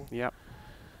they're getting. Yep.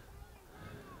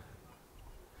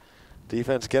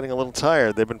 Defense getting a little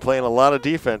tired. They've been playing a lot of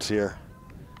defense here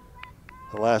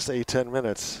the last 8-10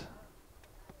 minutes.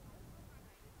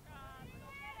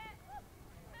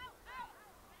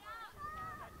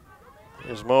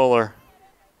 Here's Moeller.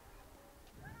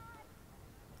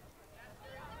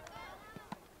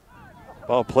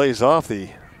 Ball plays off the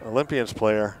Olympians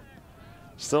player.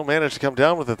 Still managed to come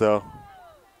down with it, though.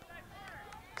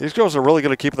 These girls are really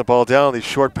good at keeping the ball down, these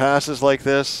short passes like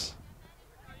this.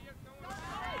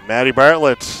 Maddie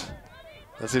Bartlett.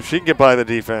 Let's see if she can get by the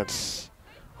defense.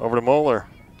 Over to Moeller.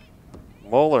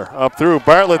 Moeller up through.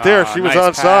 Bartlett there. She was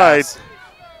nice onside.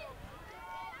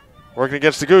 Working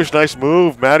against the Goosh. Nice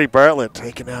move. Maddie Bartlett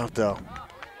taken out, though.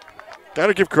 Got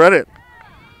to give credit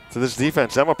to this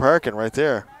defense. Emma Parkin right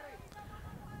there.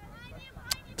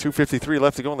 2:53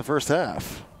 left to go in the first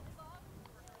half.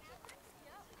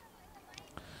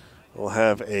 We'll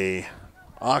have a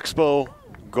Oxbow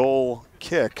goal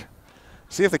kick.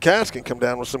 See if the Cats can come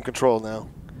down with some control now.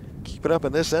 Keep it up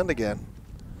in this end again.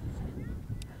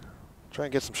 Try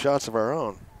and get some shots of our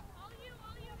own.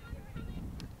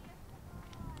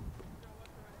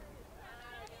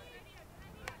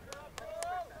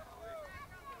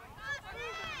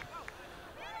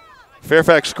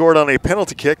 Fairfax scored on a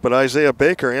penalty kick, but Isaiah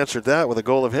Baker answered that with a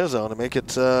goal of his own to make it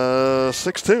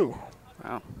 6-2.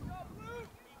 Wow.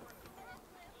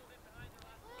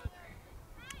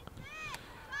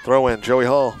 Throw in, Joey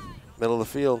Hall, middle of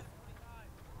the field.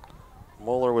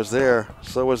 Moeller was there,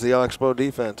 so was the Oxbow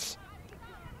defense.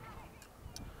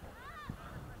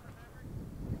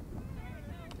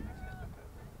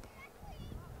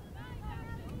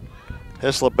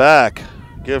 Hislop back,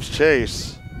 gives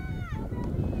chase.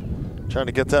 Trying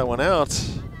to get that one out.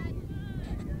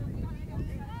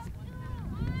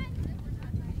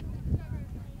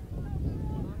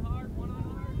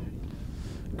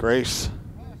 Grace.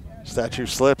 Statue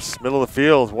slips, middle of the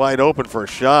field, wide open for a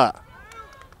shot.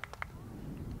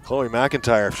 Chloe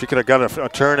McIntyre, if she could have got a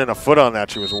turn and a foot on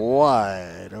that, she was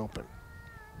wide open.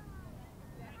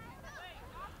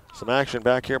 Some action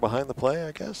back here behind the play,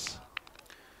 I guess.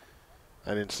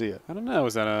 I didn't see it. I don't know.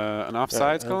 Was that an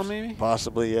offsides call maybe?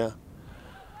 Possibly, yeah.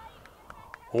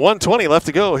 1:20 left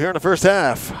to go here in the first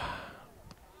half.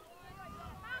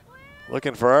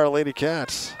 Looking for Our Lady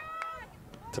Cats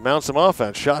to mount some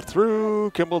offense. Shot through,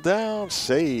 Kimball down,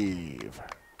 save.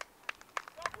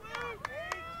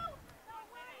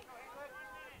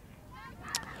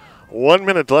 One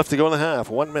minute left to go in the half.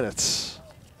 1 minute.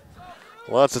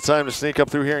 Lots of time to sneak up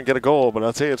through here and get a goal, but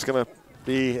I'll tell you it's going to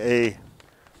be a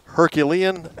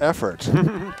Herculean effort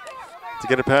to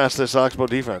get it past this Oxbow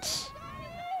defense.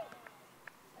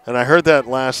 And I heard that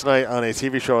last night on a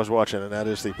TV show I was watching, and that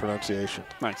is the pronunciation.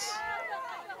 Nice.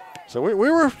 So we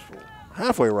were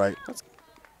halfway right.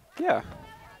 Yeah.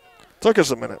 Took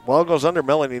us a minute. Ball goes under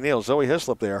Melanie Neal. Zoe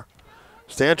Hislop there.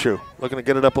 Stanchu looking to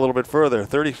get it up a little bit further.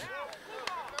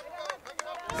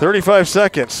 35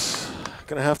 seconds.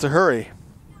 Going to have to hurry.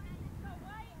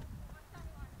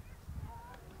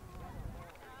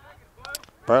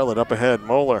 Bartlett up ahead.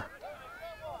 Moeller.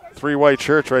 3 white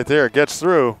shirts right there. Gets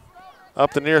through.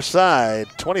 Up the near side.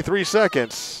 23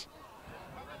 seconds.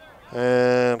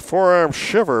 And forearm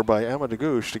shiver by Emma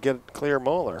DeGouche to get clear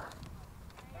Moeller.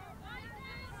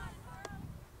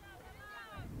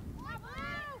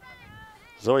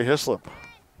 Zoe Hislop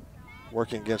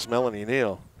working against Melanie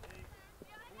Neal.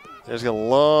 There's a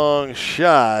long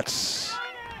shot.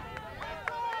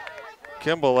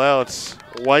 Kimball out.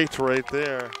 White right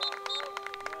there.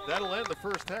 That'll end the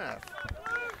first half.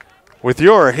 With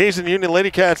your Hazen Union Lady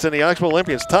Cats and the Oxbow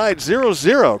Olympians tied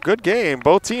 0-0. Good game.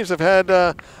 Both teams have had,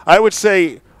 I would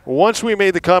say, once we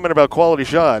made the comment about quality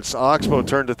shots, Oxbow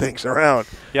turned the things around.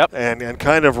 Yep. And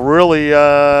kind of really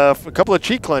a couple of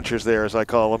cheek clenchers there, as I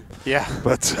call them. Yeah.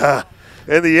 But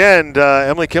in the end,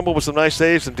 Emily Kimball with some nice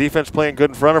saves, some defense playing good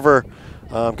in front of her.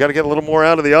 Got to get a little more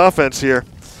out of the offense here.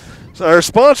 So our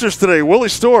sponsors today, Willie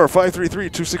Store,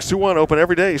 533-2621, open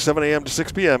every day, 7 a.m. to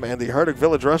 6 p.m., and the Hardwick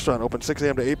Village Restaurant, open 6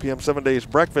 a.m. to 8 p.m., 7 days,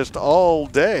 breakfast all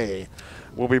day.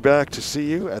 We'll be back to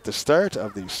see you at the start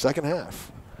of the second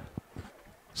half.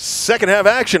 Second half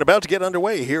action about to get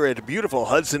underway here at beautiful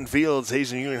Hudson Fields,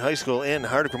 Hazen Union High School in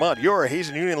Hardwick, Vermont. Your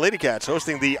Hazen Union Lady Cats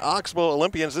hosting the Oxbow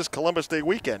Olympians this Columbus Day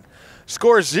weekend.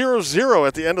 Score 0-0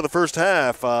 at the end of the first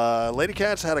half. Lady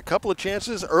Cats had a couple of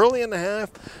chances early in the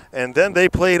half, and then they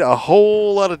played a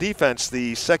whole lot of defense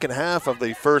the second half of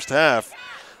the first half.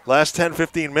 Last 10,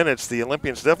 15 minutes, the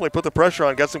Olympians definitely put the pressure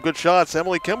on, got some good shots.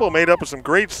 Emily Kimball made up with some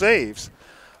great saves.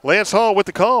 Lance Hall with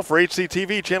the call for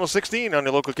HCTV Channel 16 on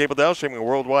your local cable dial, streaming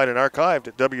worldwide and archived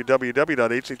at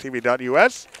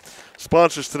www.hctv.us.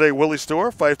 Sponsors today, Willie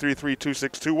Store,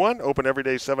 533-2621, open every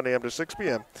day, 7 a.m. to 6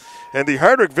 p.m. And the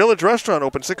Hardwick Village Restaurant,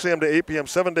 open 6 a.m. to 8 p.m.,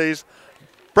 7 days,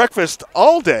 breakfast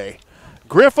all day.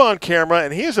 Griff on camera,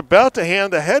 and he is about to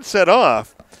hand the headset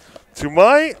off to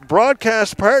my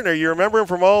broadcast partner. You remember him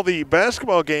from all the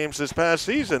basketball games this past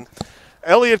season,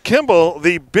 Elliot Kimball,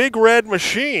 the Big Red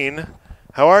Machine.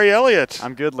 How are you, Elliot?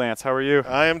 I'm good, Lance. How are you?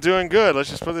 I am doing good. Let's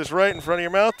just put this right in front of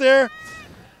your mouth there.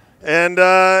 And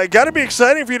got to be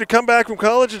exciting for you to come back from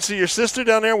college and see your sister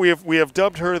down there. We have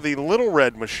dubbed her the Little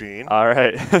Red Machine. All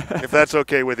right. If that's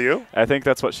okay with you. I think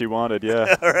that's what she wanted,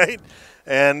 yeah. All right.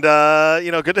 And,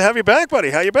 good to have you back, buddy.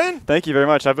 How you been? Thank you very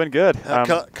much. I've been good.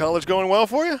 College going well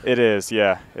for you? It is,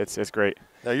 yeah. It's great.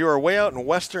 Now, you are way out in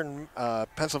western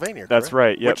Pennsylvania, correct? That's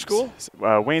right, yep. Which school?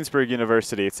 Waynesburg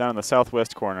University. It's down in the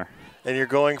southwest corner. And you're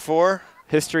going for?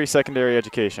 History Secondary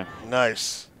Education.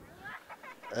 Nice.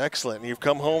 Excellent. And you've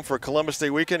come home for Columbus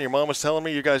Day weekend. Your mom was telling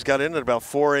me you guys got in at about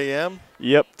 4 a.m.?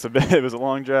 Yep. It was a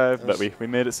long drive, but we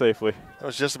made it safely. That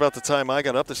was just about the time I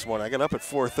got up this morning. I got up at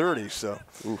 4:30, so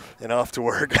Oof. And off to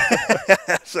work.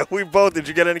 So we both, did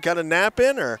you get any kind of nap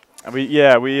in? Or?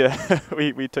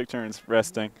 We took turns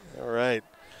resting. All right.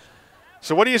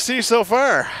 So what do you see so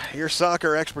far? Your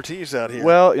soccer expertise out here.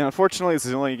 Well, unfortunately, this is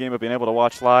the only game I've been able to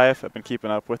watch live. I've been keeping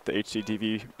up with the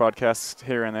HCTV broadcasts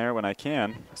here and there when I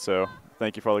can. So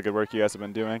thank you for all the good work you guys have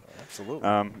been doing. Absolutely.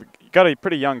 Got a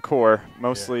pretty young core,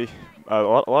 mostly a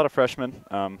lot of freshmen,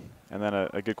 and then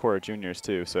a good core of juniors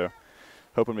too. So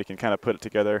hoping we can kind of put it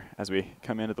together as we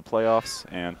come into the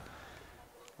playoffs. And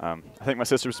I think my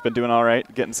sister's been doing all right,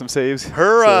 getting some saves.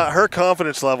 Her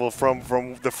confidence level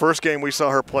from the first game we saw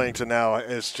her playing to now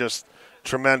is just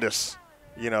tremendous.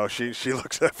 You know, she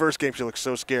looks, that first game she looks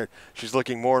so scared. She's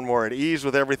looking more and more at ease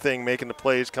with everything, making the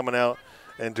plays, coming out,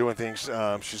 and doing things.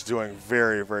 She's doing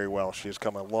very, very well. She has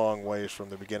come a long ways from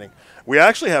the beginning. We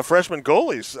actually have freshman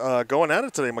goalies going at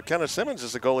it today. McKenna Simmons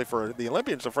is the goalie for the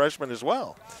Olympians, a freshman as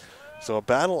well. So a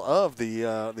battle of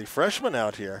the freshmen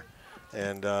out here.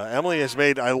 And Emily has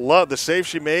made, I love the save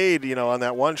she made, on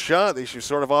that one shot. She was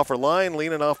sort of off her line,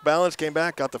 leaning off balance, came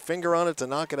back, got the finger on it to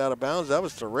knock it out of bounds. That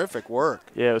was terrific work.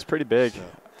 Yeah, it was pretty big. So.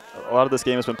 A lot of this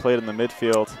game has been played in the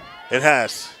midfield. It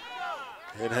has.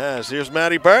 It has. Here's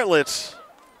Maddie Bartlett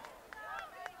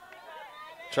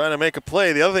trying to make a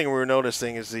play. The other thing we were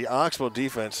noticing is the Oxbow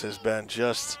defense has been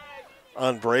just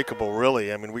unbreakable,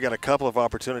 really. I mean, we got a couple of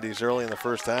opportunities early in the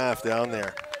first half down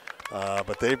there,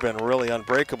 but they've been really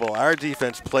unbreakable. Our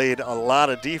defense played a lot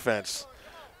of defense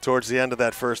towards the end of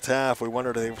that first half. We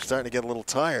wondered if they were starting to get a little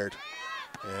tired,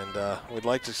 and we'd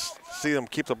like to see them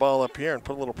keep the ball up here and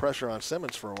put a little pressure on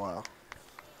Simmons for a while.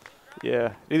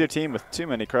 Yeah, either team with too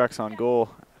many cracks on goal,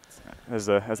 as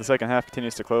the second half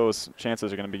continues to close,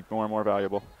 chances are going to be more and more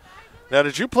valuable. Now,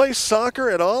 did you play soccer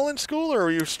at all in school, or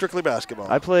were you strictly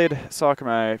basketball? I played soccer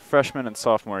my freshman and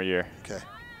sophomore year. Okay.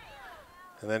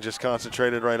 And then just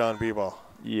concentrated right on b-ball.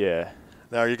 Yeah.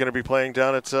 Now, are you going to be playing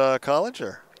down at college,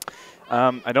 or?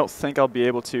 I don't think I'll be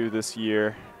able to this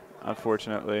year,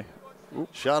 unfortunately.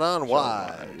 Oop. Shot on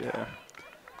wide. Yeah.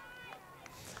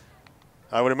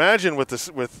 I would imagine with this,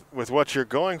 with what you're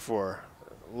going for,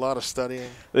 a lot of studying.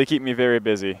 They keep me very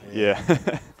busy. Yeah.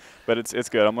 But it's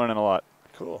good. I'm learning a lot.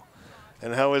 Cool.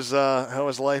 And how is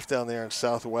life down there in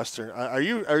southwestern? Are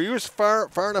you as far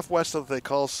enough west that they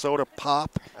call soda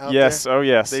pop out yes. there? Oh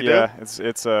yes. They yeah. do?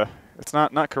 It's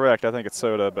not correct. I think it's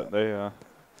soda, but they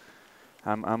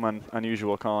I'm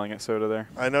unusual calling it soda there.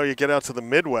 I know you get out to the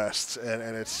Midwest and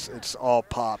it's all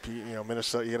pop. You know,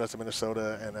 Minnesota. You get out to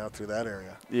Minnesota and out through that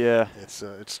area. Yeah. It's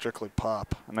strictly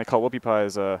pop. And they call whoopie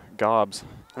pies gobs.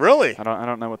 Really? I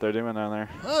don't know what they're doing down there.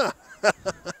 Huh.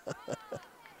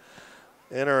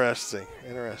 Interesting.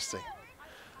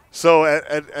 So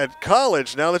at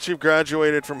college, now that you've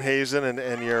graduated from Hazen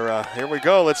and you're here we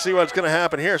go. Let's see what's going to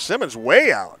happen here. Simmons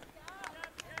way out.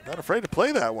 Not afraid to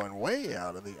play that one. Way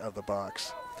out of the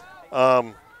box.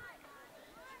 I'm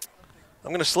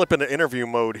going to slip into interview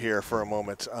mode here for a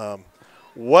moment.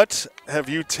 What have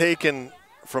you taken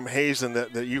from Hazen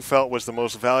that you felt was the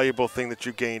most valuable thing that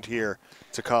you gained here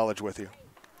to college with you?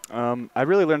 I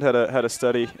really learned how to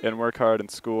study and work hard in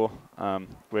school,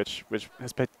 which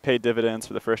has paid dividends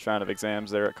for the first round of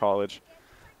exams there at college.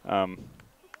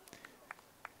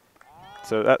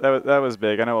 So that was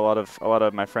big. I know a lot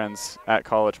of my friends at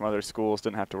college from other schools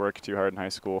didn't have to work too hard in high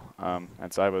school,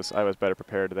 and so I was better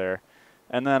prepared there.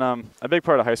 And then a big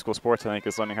part of high school sports, I think,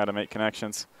 is learning how to make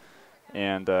connections.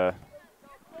 And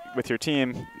with your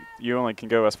team, you only can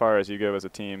go as far as you go as a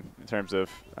team in terms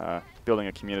of building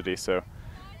a community. So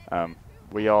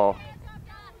we all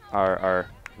are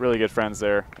really good friends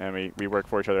there, and we work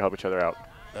for each other, help each other out.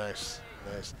 Nice.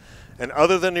 And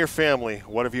other than your family,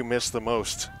 what have you missed the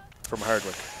most from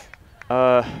Hardwick?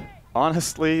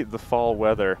 Honestly, the fall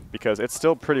weather, because it's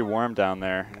still pretty warm down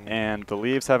there, and the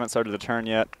leaves haven't started to turn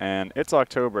yet, and it's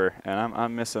October, and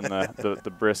I'm missing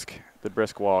the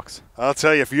brisk walks. I'll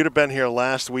tell you, if you'd have been here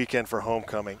last weekend for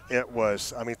homecoming, it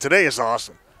was. I mean, today is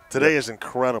awesome. Today is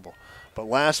incredible. But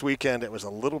last weekend it was a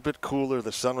little bit cooler.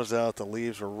 The sun was out. The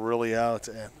leaves were really out,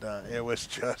 and it was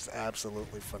just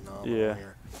absolutely phenomenal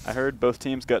here. I heard both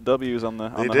teams got W's on the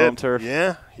home turf.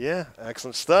 Yeah,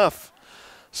 excellent stuff.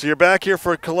 So you're back here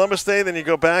for Columbus Day, then you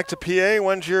go back to PA.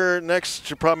 When's your next?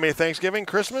 Your probably Thanksgiving,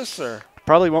 Christmas, or?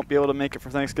 Probably won't be able to make it for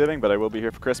Thanksgiving, but I will be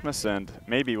here for Christmas, and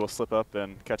maybe we'll slip up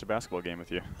and catch a basketball game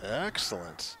with you.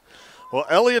 Excellent. Well,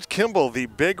 Elliot Kimball, the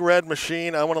Big Red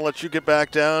Machine, I want to let you get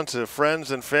back down to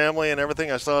friends and family and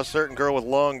everything. I saw a certain girl with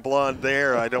long blonde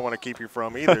hair I don't want to keep you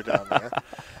from either down there.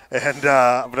 And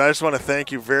but I just want to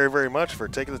thank you very, very much for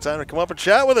taking the time to come up and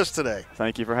chat with us today.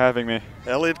 Thank you for having me.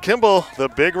 Elliot Kimball, the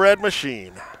Big Red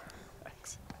Machine.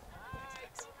 Thanks.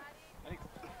 Thank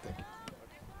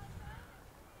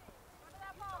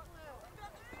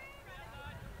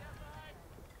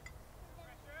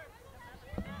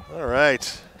you. All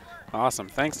right. Awesome.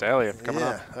 Thanks to Elliot for coming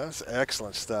up. Yeah, that's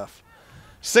excellent stuff.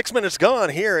 6 minutes gone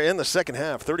here in the second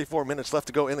half. 34 minutes left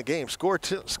to go in the game. Score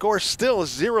still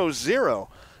 0-0.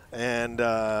 And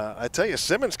I tell you,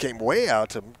 Simmons came way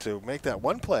out to make that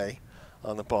one play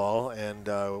on the ball. And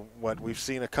we've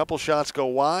seen a couple shots go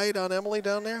wide on Emily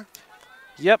down there?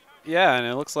 Yep. Yeah, and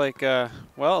it looks like,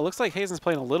 Hazen's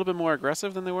playing a little bit more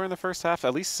aggressive than they were in the first half,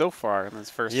 at least so far in these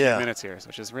first few minutes here,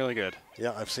 which is really good.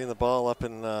 Yeah, I've seen the ball up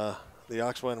in the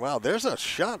Oxbow end. Wow, there's a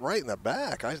shot right in the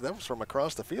back. That was from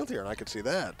across the field here, and I could see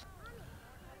that.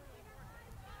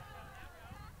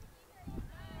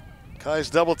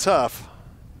 Kai's double tough.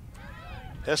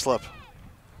 Hislop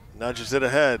nudges it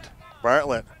ahead.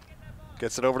 Bartlett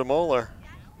gets it over to Moeller.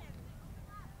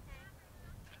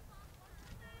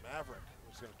 Maverick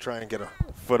is going to try and get a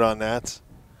foot on that.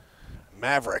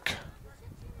 Maverick.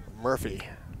 Murphy.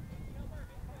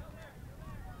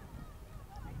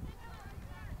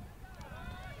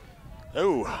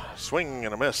 Oh, swing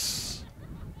and a miss.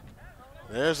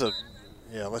 There's a,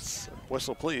 yeah, let's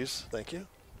whistle please. Thank you.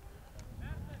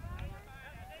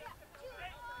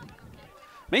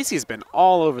 Macy's been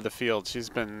all over the field. She's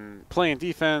been playing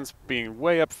defense, being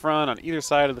way up front on either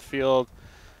side of the field.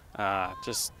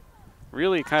 Just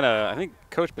really kind of, I think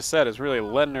Coach Bissett is really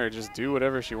letting her just do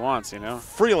whatever she wants, you know?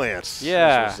 Freelance.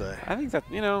 Yeah. I think that,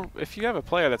 you know, if you have a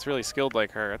player that's really skilled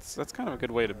like her, that's kind of a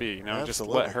good way to be, you know? Absolutely.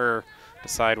 Just let her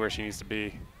decide where she needs to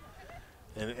be.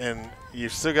 And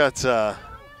you've still got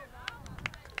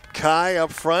Kai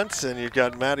up front, and you've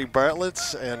got Maddie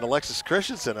Bartlett and Alexis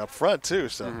Christensen up front too.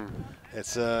 So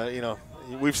it's you know,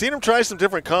 we've seen them try some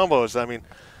different combos. I mean,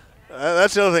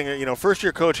 that's the other thing. You know,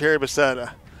 first-year coach Harry Bissett.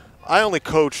 I only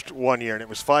coached 1 year, and it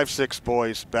was 5-6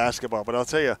 boys basketball. But I'll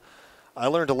tell you, I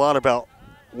learned a lot about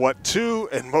what to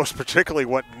and most particularly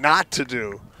what not to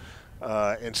do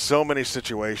in so many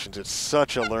situations. It's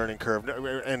such a learning curve,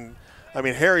 and I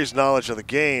mean, Harry's knowledge of the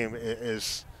game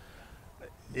is,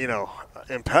 you know,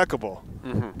 impeccable.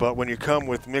 But when you come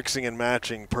with mixing and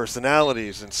matching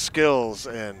personalities and skills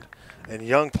and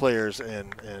young players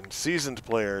and seasoned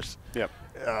players,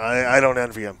 I don't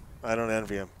envy him. I don't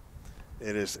envy him.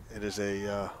 It is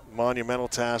a monumental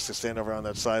task to stand over on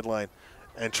that sideline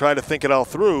and try to think it all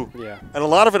through. Yeah. And a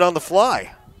lot of it on the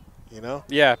fly, you know?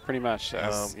 Yeah, pretty much.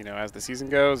 As, you know, as the season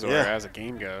goes or as a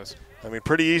game goes. I mean,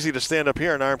 pretty easy to stand up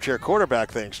here and armchair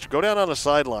quarterback things. Go down on the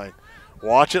sideline,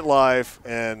 watch it live,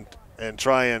 and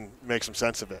try and make some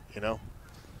sense of it, you know?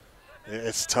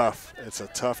 It's tough. It's a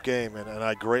tough game, and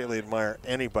I greatly admire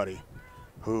anybody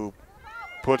who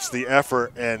puts the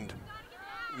effort and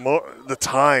the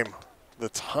time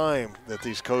that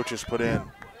these coaches put in.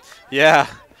 Yeah.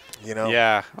 You know?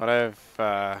 Yeah. What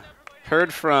I've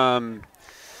heard from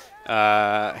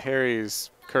Harry's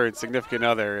current significant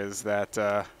other is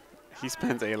that he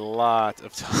spends a lot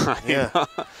of time. Yeah.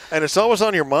 And it's always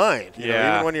on your mind. You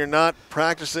know, even when you're not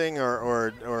practicing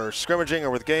or scrimmaging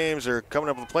or with games or coming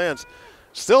up with plans,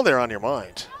 still there on your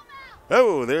mind.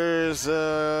 Oh, there's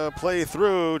a play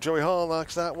through. Joey Hall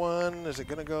knocks that one. Is it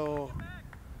going to go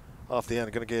off the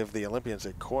end? Going to give the Olympians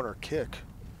a corner kick.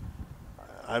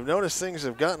 I've noticed things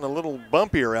have gotten a little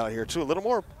bumpier out here, too. A little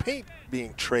more paint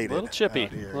being traded. A little chippy.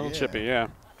 Out here. A little chippy, yeah.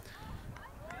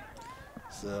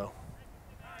 So,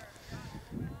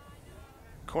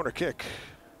 corner kick.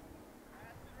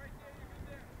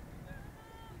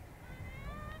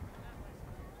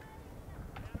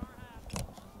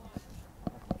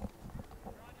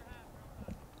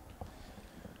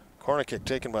 Corner kick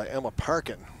taken by Emma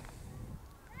Parkin.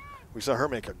 We saw her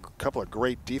make a couple of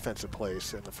great defensive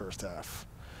plays in the first half.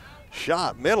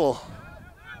 Shot, middle.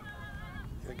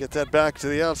 Gonna get that back to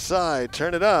the outside.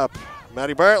 Turn it up.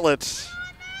 Maddie Bartlett.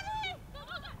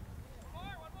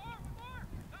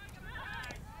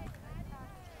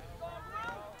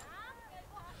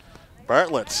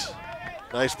 Bartlett.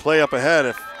 Nice play up ahead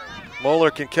if Moeller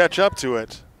can catch up to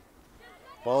it.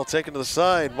 Ball taken to the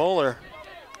side. Moeller.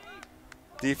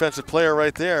 Defensive player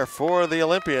right there for the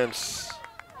Olympians.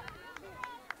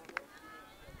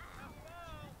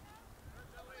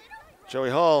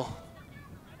 Joey Hall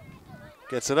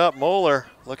gets it up. Moeller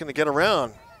looking to get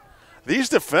around. These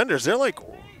defenders, they're like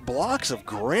blocks of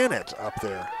granite up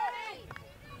there.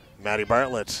 Maddie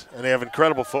Bartlett, and they have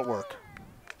incredible footwork.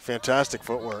 Fantastic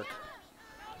footwork.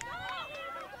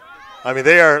 I mean,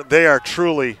 they are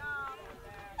truly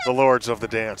the lords of the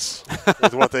dance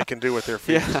with what they can do with their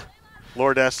feet. Yeah.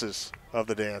 Lordesses of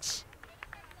the dance.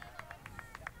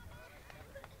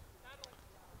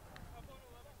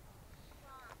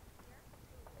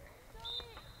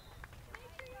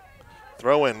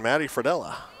 Throw in Maddie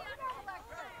Fredella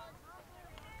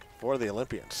for the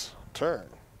Olympians. Turn.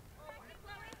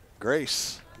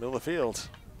 Grace, middle of the field.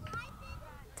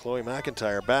 Chloe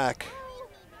McIntyre back.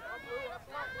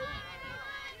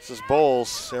 This is Bowles,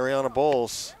 Ariana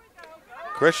Bowles.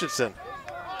 Christensen.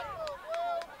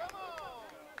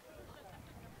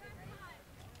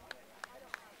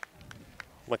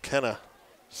 McKenna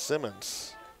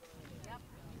Simmons.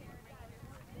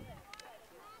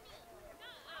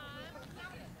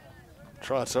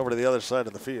 Trots over to the other side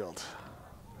of the field.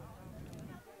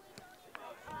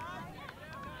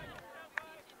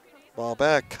 Ball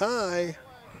back, Kai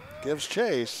gives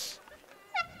chase.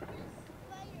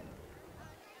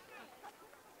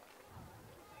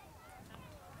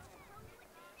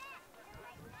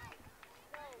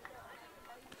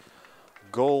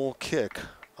 goal kick,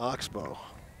 Oxbow.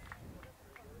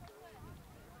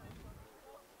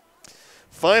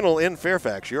 Final in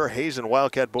Fairfax, your Hazen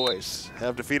Wildcat boys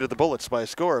have defeated the Bullets by a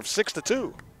score of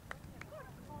 6-2.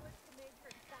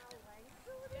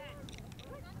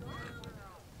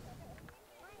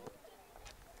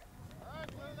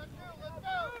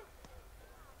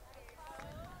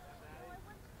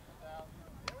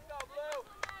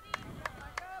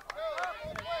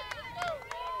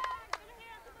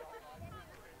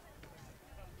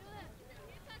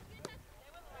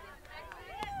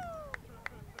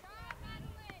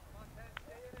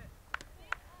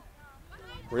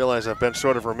 Realize I've been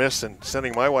sort of remiss in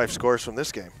sending my wife scores from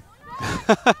this game.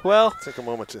 Well, take a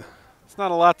moment to. It's not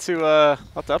a lot to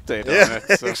update on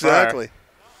it so exactly. Far.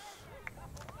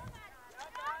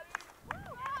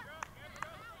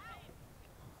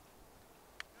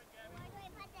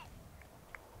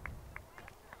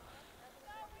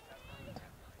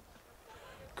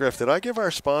 Griff, did I give our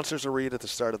sponsors a read at the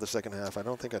start of the second half? I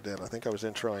don't think I did. I think I was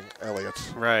introing Elliott's.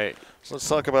 Right. So let's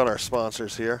talk about our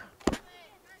sponsors here.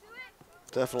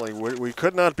 Definitely, we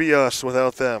could not be us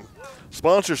without them.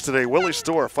 Sponsors today, Willie's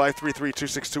Store,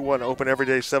 533-2621, open every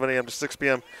day, 7 a.m. to 6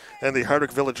 p.m. And the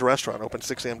Hardwick Village Restaurant, open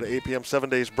 6 a.m. to 8 p.m., 7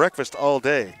 days, breakfast all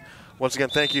day. Once again,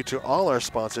 thank you to all our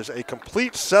sponsors. A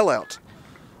complete sellout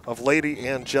of lady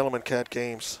and gentleman cat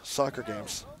games, soccer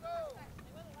games,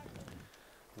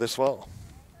 this fall.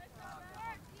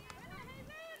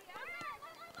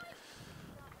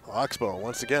 Oxbow,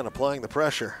 once again, applying the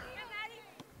pressure.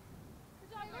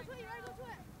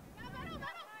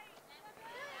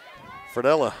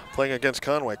 Fredella playing against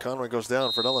Conway. Conway goes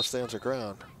down. Fredella stands her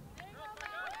ground.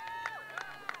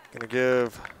 Going to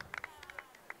give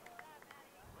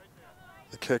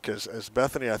the kick as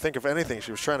Bethany. I think, if anything,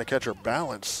 she was trying to catch her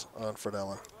balance on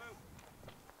Fredella.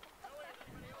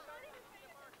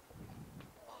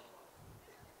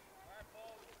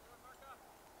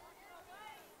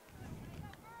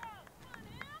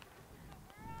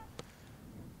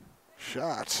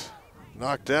 Shot.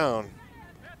 Knocked down.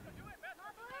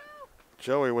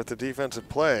 Joey with the defensive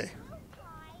play.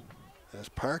 There's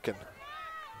Parkin.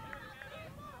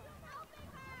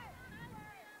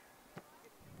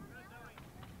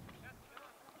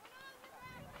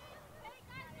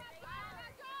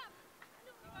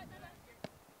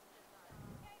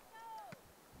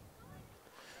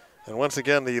 And once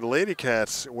again, the Lady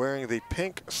Cats wearing the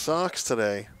pink socks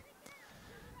today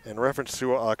in reference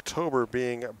to October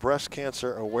being Breast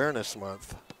Cancer Awareness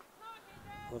Month.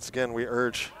 Once again, we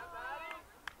urge.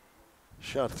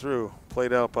 Shot through,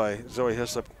 played out by Zoe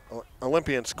Hislop.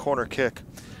 Olympians corner kick.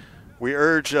 We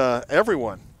urge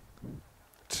everyone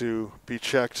to be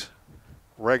checked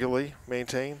regularly,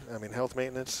 health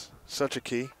maintenance, such a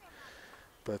key.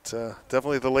 But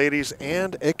definitely the ladies,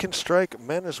 and it can strike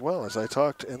men as well. As I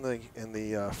talked in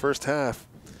the first half,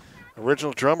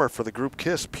 original drummer for the group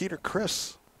KISS, Peter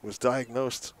Criss, was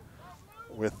diagnosed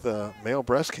with male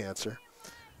breast cancer.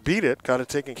 Beat it, got it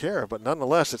taken care of, but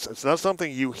nonetheless, it's not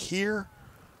something you hear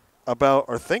about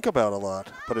or think about a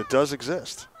lot, but it does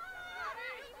exist.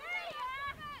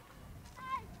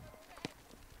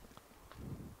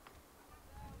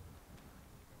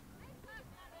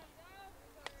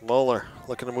 Moeller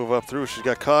looking to move up through. She's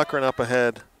got Cochran up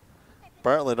ahead.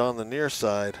 Bartlett on the near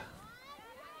side.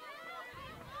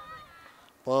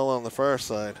 Ball on the far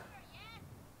side.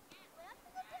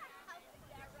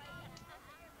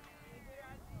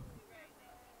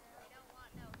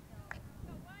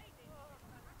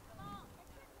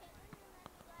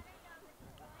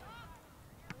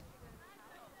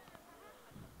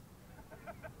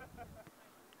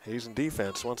 Hazen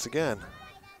defense once again.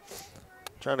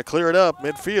 Trying to clear it up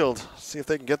midfield. See if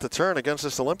they can get the turn against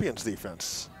this Olympians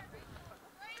defense.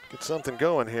 Get something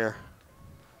going here.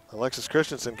 Alexis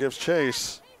Christensen gives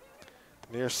chase.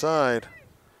 Near side.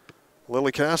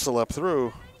 Lily Castle up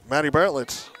through. Maddie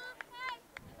Bartlett.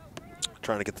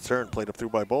 Trying to get the turn. Played up through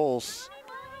by Bowles.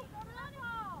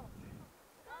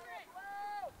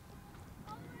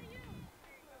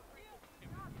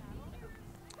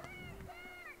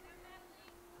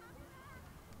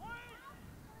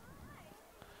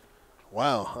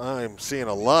 Wow, I'm seeing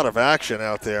a lot of action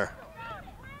out there.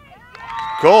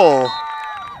 Goal,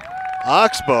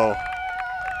 Oxbow.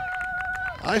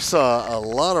 I saw a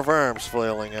lot of arms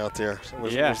flailing out there.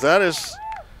 Was that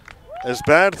as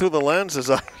bad through the lens as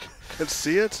I could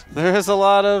see it? There's a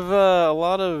lot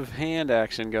of hand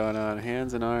action going on,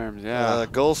 hands and arms. Yeah.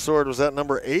 Goal sword, was that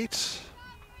number 8?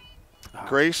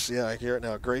 Grace, yeah, I hear it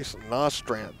now. Grace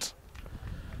Nostrand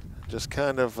just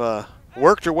kind of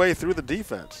worked her way through the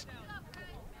defense.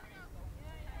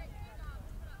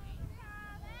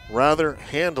 rather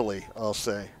handily, I'll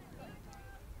say.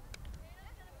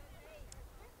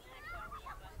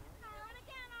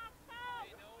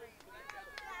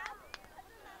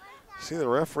 See the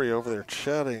referee over there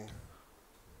chatting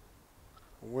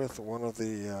with one of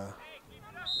the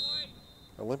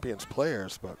Olympians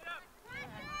players, but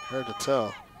hard to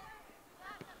tell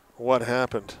what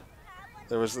happened.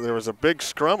 There was a big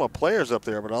scrum of players up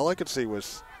there, but all I could see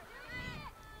was,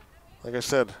 like I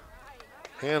said,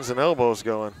 hands and elbows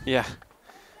going. Yeah.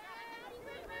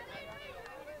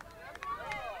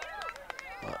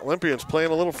 Olympians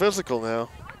playing a little physical now.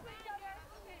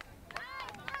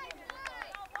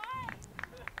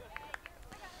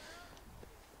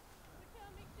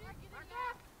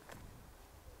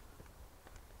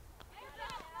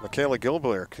 Michaela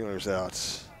Gilbert clears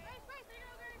out.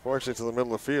 Fortunately to the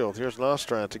middle of the field. Here's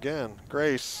Nostrand again.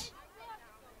 Grace.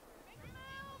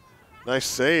 Nice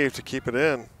save to keep it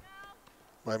in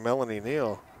by Melanie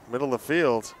Neal. Middle of the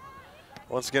field.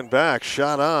 Once again back.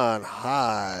 Shot on.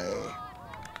 High.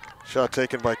 Shot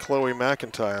taken by Chloe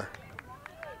McIntyre.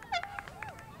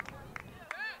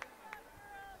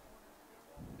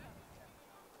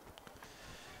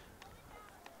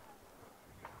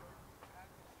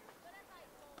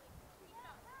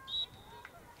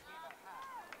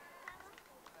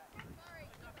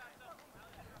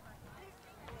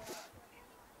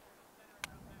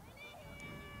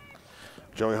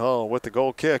 Joey Hall with the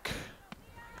goal kick.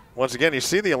 Once again, you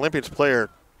see the Olympians player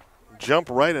jump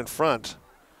right in front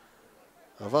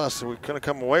of us. We couldn't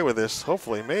come away with this,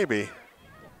 hopefully, maybe.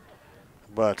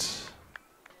 But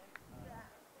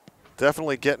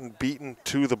definitely getting beaten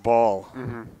to the ball.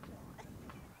 Mm-hmm.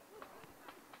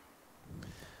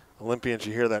 Olympians,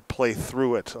 you hear that play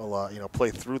through it a lot,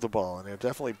 play through the ball. And they're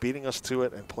definitely beating us to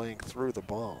it and playing through the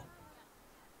ball.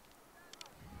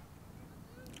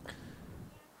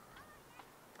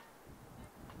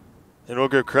 And we'll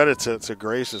give credit to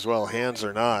Grace as well, hands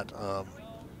or not.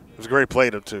 It was a great play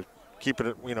to keep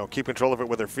it, keep control of it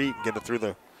with her feet and get it through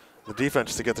the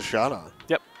defense to get the shot on.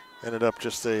 Yep. Ended up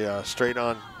just a straight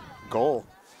on goal.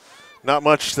 Not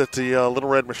much that the Little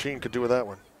Red Machine could do with that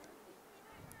one.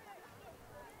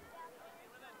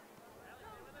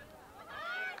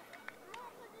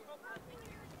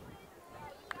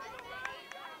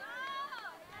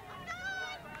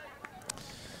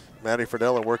 Maddie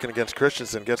Fridella working against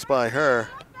Christensen, gets by her,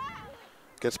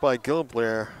 gets by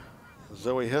Gilblair,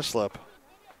 Zoe Hislop.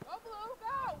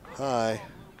 High.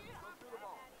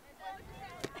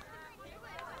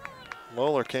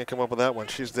 Moeller can't come up with that one.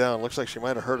 She's down. Looks like she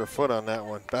might have hurt her foot on that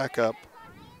one. Back up.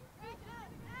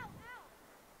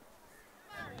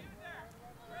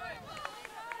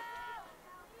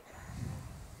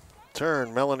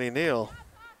 Turn, Melanie Neal.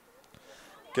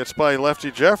 Gets by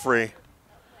Lefty Jeffrey.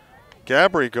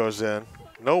 Gabry goes in.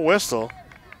 No whistle.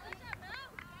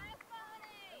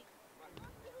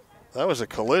 That was a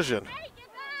collision.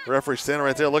 Referee standing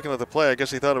right there looking at the play. I guess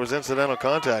he thought it was incidental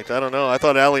contact. I don't know. I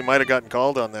thought Allie might have gotten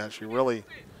called on that. She really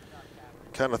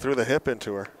kind of threw the hip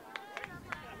into her.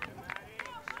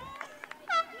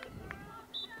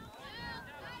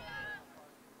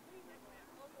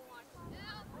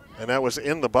 And that was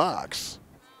in the box.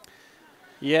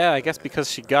 Yeah, I guess because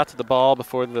she got to the ball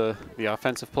before the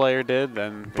offensive player did,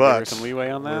 then they gave her some leeway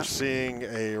on that. We're seeing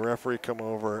a referee come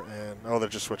over and, oh, they're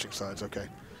just switching sides. Okay.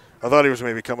 I thought he was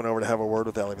maybe coming over to have a word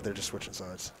with Ellie, but they're just switching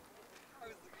sides.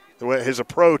 The way his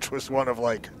approach was one of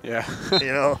like, yeah,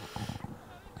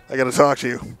 I got to talk to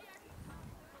you.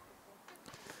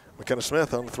 McKenna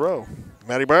Smith on the throw.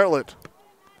 Maddie Bartlett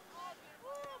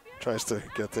tries to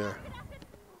get there.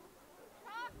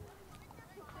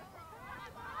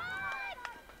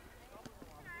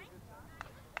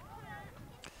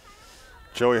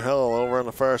 Joey Hill over on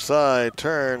the far side.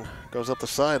 Turn. Goes up the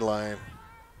sideline.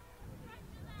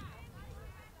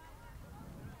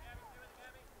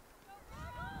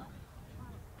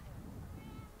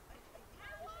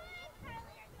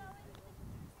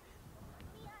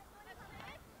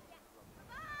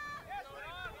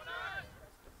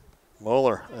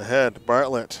 Moeller ahead.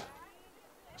 Bartlett.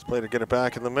 Let's play to get it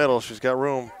back in the middle. She's got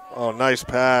room. Oh, nice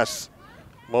pass.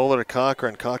 Moeller to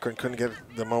Cochran. Cochran couldn't get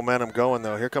the momentum going,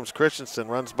 though. Here comes Christensen.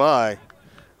 Runs by.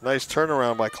 Nice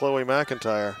turnaround by Chloe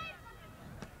McIntyre.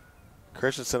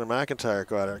 Christensen and McIntyre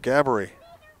got it. Gabbery.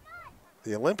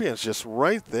 The Olympians just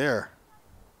right there.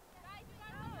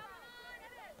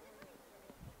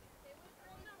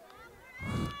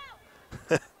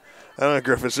 I don't know,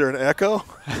 Griff, is there an echo?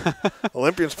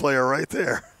 Olympians player right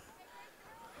there.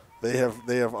 They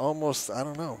have almost, I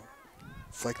don't know.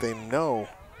 It's like they know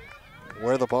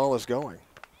where the ball is going.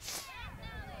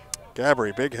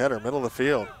 Gabbery, big header, middle of the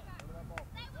field.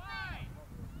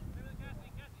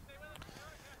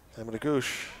 Emma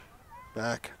DeGoosh.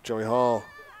 Back. Joey Hall.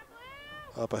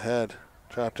 Up ahead.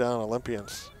 Trap down.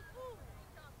 Olympians.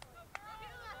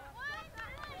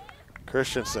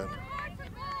 Christensen.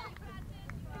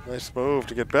 Nice move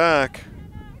to get back.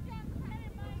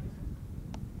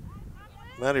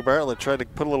 Maddie Bartlett tried to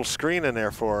put a little screen in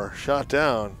there for her. Shot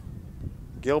down.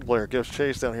 Gilblair gives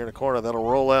chase down here in the corner. That'll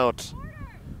roll out.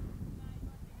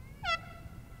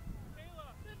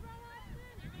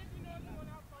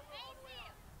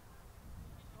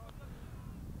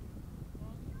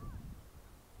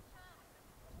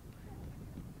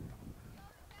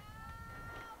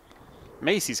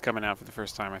 Macy's coming out for the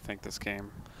first time, I think, this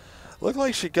game. Looked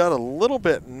like she got a little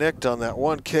bit nicked on that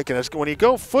one kick. And it's, when you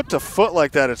go foot to foot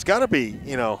like that, it's got to be,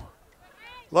 you know,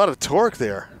 a lot of torque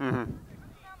there. Mm-hmm.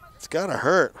 It's got to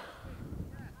hurt.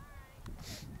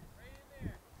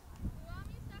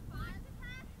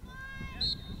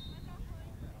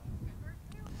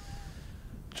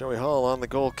 Joey Hall on the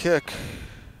goal kick.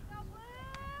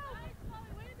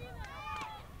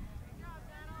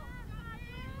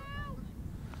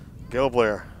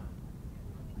 Gilblair.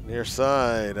 Near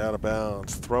side, out of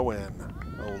bounds. Throw in.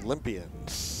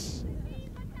 Olympians.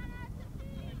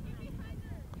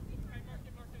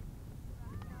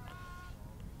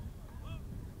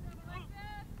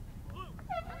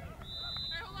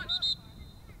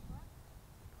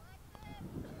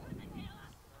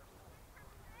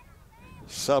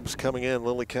 Subs coming in.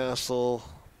 Lily Castle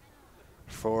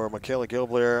for Michaela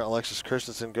Gilblair. Alexis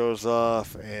Christensen goes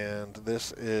off, and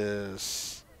this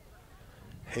is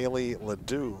Haley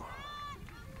Ledoux.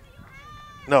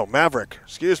 No, Maverick.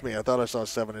 Excuse me. I thought I saw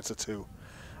 7. It's a 2.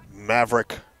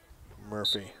 Maverick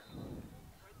Murphy.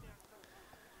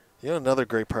 You know another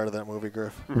great part of that movie,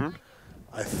 Griff? Mm-hmm.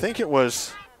 I think it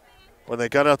was when they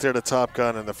got out there to Top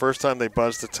Gun and the first time they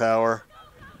buzzed the tower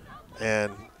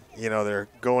and, you know, they're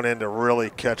going in to really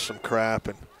catch some crap.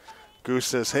 And Goose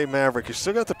says, hey, Maverick, you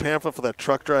still got the pamphlet for that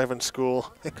truck driving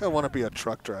school? I think I want to be a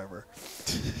truck driver.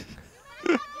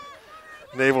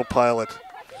 Naval pilot.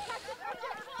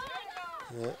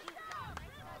 Yeah.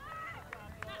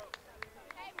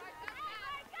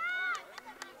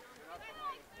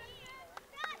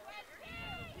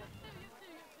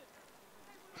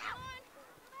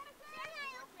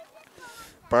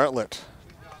 Bartlett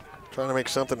trying to make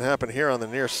something happen here on the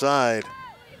near side.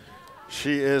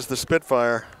 She is the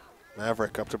Spitfire.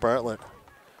 Maverick up to Bartlett.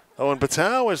 Oh, and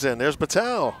Batou is in. There's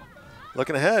Batou.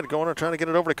 Looking ahead, going trying to get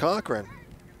it over to Cochran.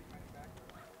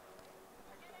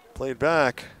 Played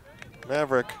back.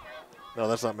 Maverick. No,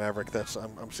 that's not Maverick. That's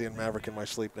I'm seeing Maverick in my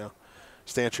sleep now.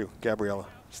 Stanchu. Gabriella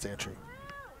Stanchu.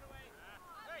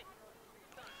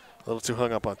 A little too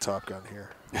hung up on Top Gun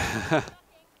here.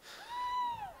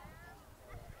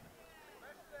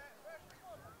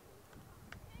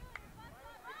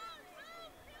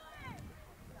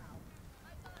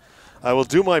 I will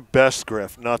do my best,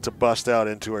 Griff, not to bust out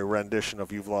into a rendition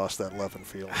of You've Lost That Love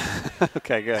Field.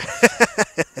 Okay, good.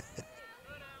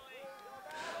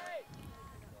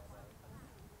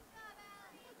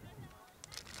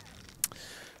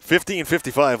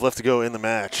 15:55 left to go in the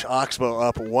match. Oxbow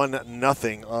up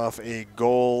 1-0 off a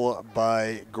goal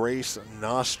by Grace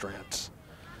Nostrand.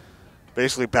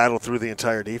 Basically battled through the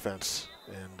entire defense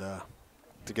and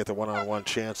to get the one-on-one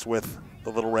chance with the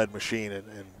Little Red Machine.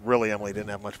 And really, Emily didn't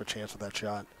have much of a chance with that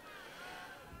shot.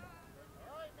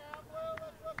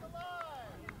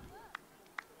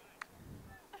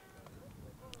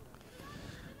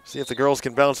 See if the girls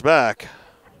can bounce back.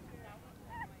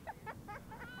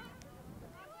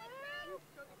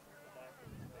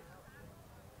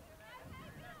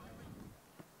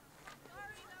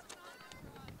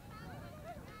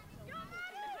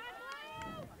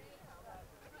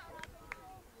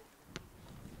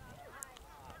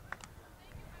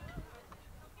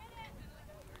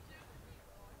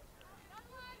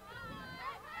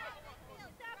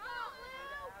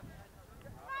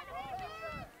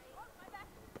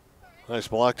 Nice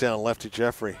block down, lefty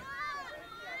Jeffrey.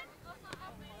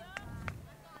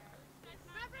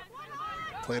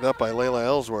 Played up by Layla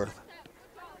Ellsworth.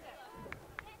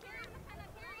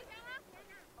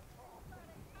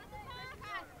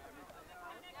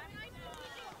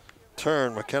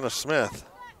 Turn, McKenna Smith.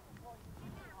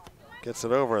 Gets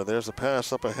it over. There's a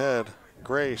pass up ahead.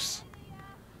 Grace.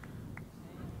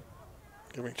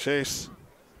 Giving chase.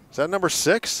 Is that number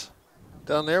 6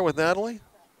 down there with Natalie?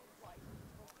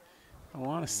 I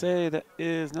want to say that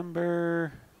is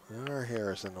number... Our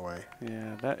hair is in the way.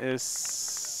 Yeah, that is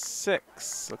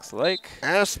 6, looks like.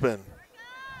 Aspen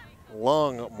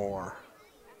Longmore,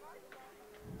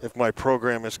 if my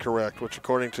program is correct, which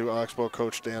according to Oxbow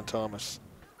coach Dan Thomas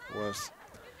was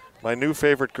my new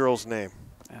favorite girl's name.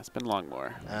 Aspen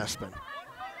Longmore. Aspen.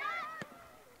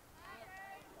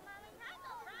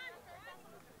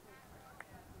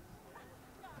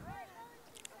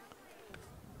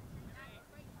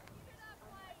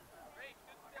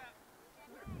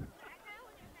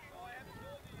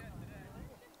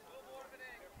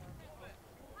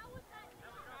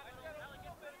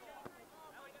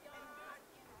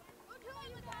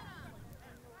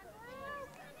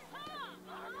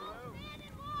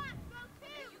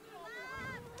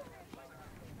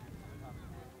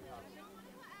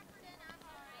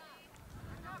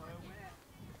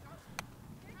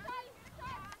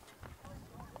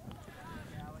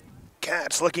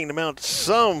 Cats looking to mount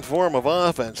some form of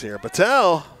offense here.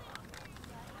 Patel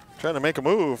trying to make a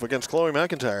move against Chloe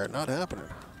McIntyre. Not happening.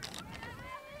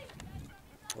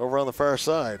 Over on the far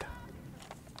side,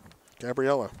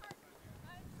 Gabriella.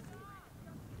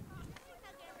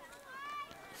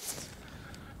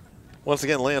 Once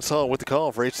again, Lance Hall with the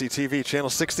call for HCTV Channel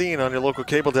 16 on your local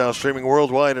cable dial, streaming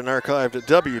worldwide and archived at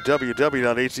www.hctv.us.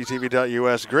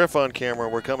 Griff on camera.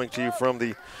 We're coming to you from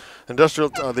the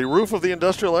the roof of the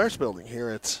Industrial Arts Building here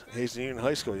at Hazen Union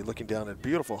High School. You're looking down at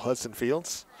beautiful Hudson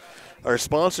Fields. Our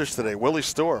sponsors today, Willie's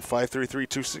Store,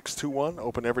 533-2621,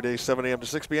 open every day 7 a.m. to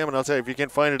 6 p.m. And I'll tell you, if you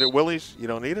can't find it at Willie's, you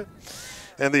don't need it.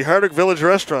 And the Hardwick Village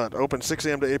Restaurant, open 6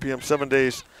 a.m. to 8 p.m. 7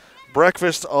 days,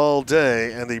 breakfast all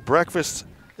day. And the breakfast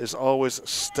is always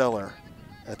stellar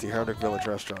at the Hardwick Village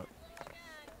Restaurant.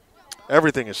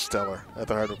 Everything is stellar at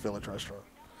the Hardwick Village Restaurant.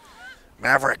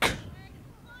 Maverick.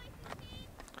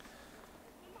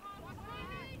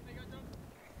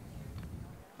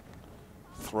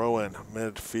 Throw in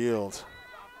midfield.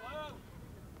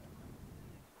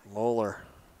 Moeller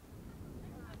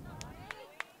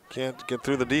can't get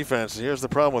through the defense. Here's the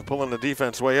problem with pulling the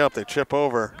defense way up. They chip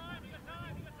over.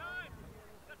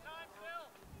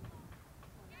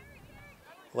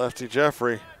 Lefty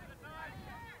Jeffrey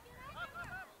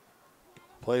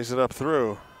plays it up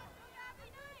through.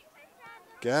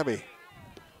 Gabby,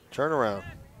 turnaround.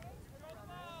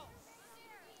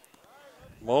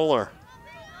 Moeller.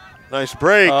 Nice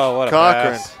break. Oh, what a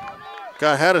Cochran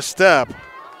pass. had a step.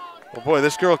 Oh boy,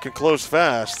 this girl can close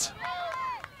fast.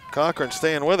 Cochran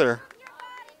staying with her.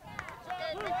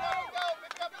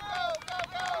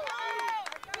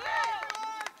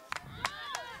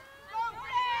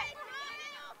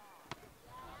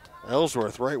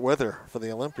 Ellsworth right with her for the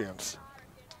Olympians.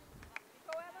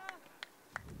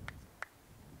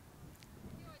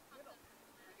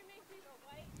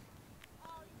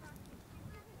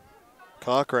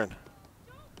 Cochran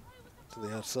to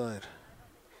the outside.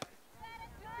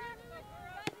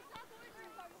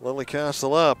 Lily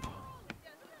Castle up.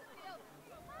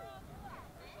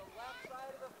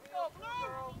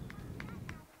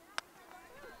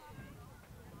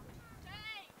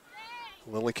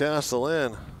 Lily Castle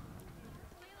in.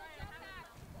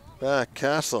 Back,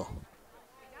 Castle.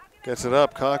 Gets it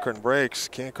up, Cochran breaks,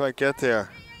 can't quite get there.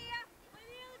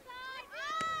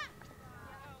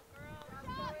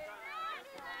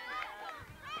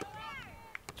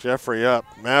 Jeffrey up,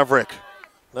 Maverick.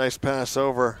 Nice pass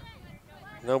over.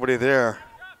 Nobody there.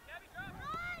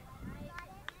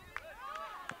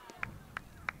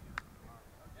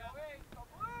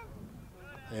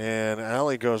 And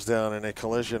Allie goes down in a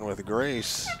collision with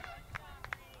Grace.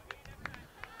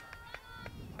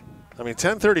 I mean,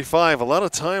 10:35, a lot of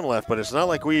time left, but it's not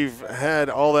like we've had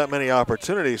all that many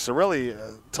opportunities. So really,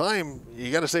 time,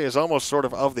 you got to say, is almost sort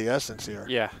of the essence here.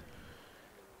 Yeah.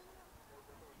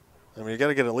 I mean, you got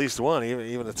to get at least one,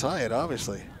 even to tie it,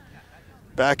 obviously.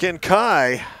 Back in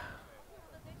Kai.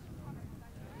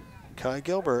 Kai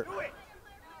Gilbert.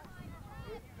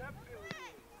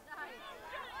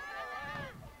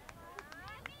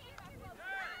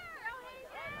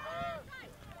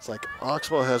 It's like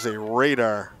Oxbow has a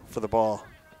radar for the ball.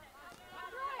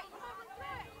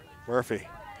 Murphy.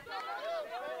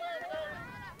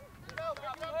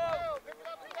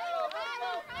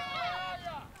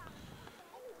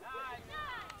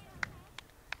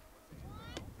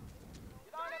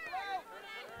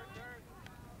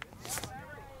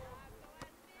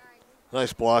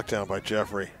 Nice block down by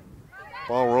Jeffrey.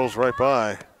 Ball rolls right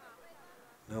by.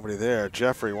 Nobody there.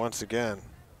 Jeffrey once again.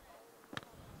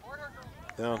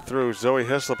 Down through. Zoe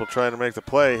Hislop will try to make the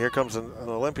play. Here comes an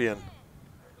Olympian.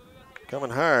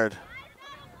 Coming hard.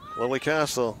 Lily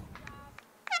Castle.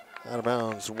 Out of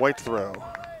bounds. White throw.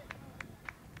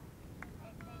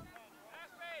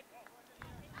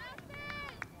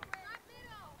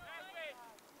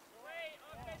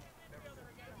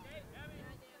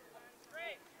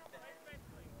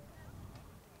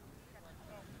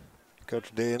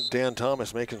 Coach Dan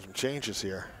Thomas making some changes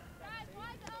here.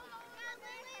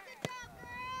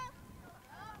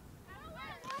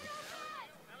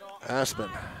 Aspen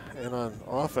in on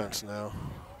offense now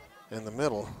in the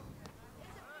middle.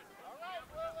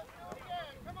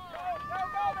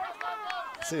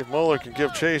 See if Moeller can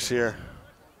give chase here.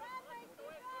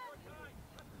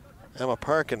 Emma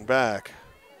Parkin back.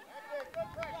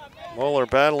 Moeller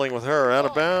battling with her, out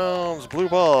of bounds, blue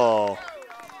ball.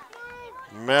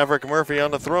 Maverick Murphy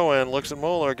on the throw-in, looks at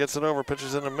Moeller, gets it over,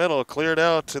 pitches in the middle, cleared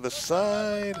out to the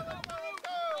side.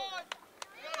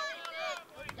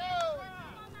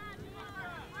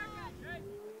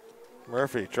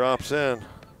 Murphy drops in.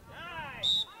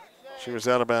 She was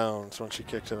out of bounds when she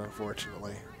kicked it,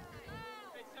 unfortunately.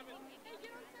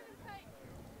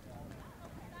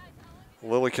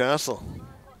 Lily Castle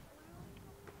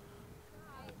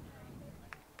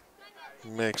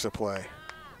makes a play.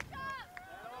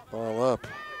 Ball up.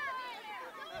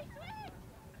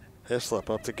 Hislop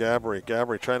up to Gabry.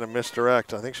 Gabry trying to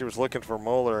misdirect. I think she was looking for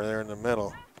Moeller there in the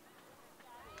middle.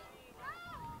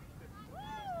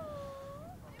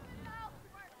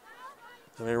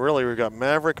 I mean, really, we've got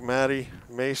Maverick, Maddie,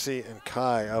 Macy, and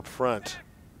Kai up front.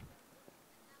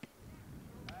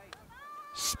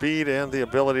 Speed and the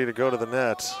ability to go to the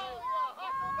net.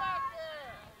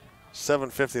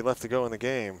 7:50 left to go in the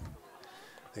game.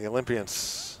 The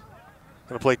Olympians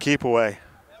going to play keep away.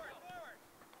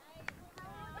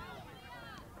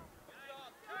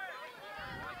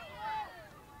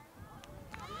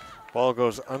 Ball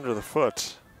goes under the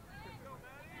foot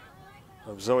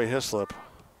of Zoe Hislop.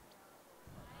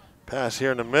 Pass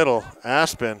here in the middle.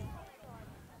 Aspen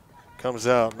comes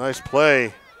out. Nice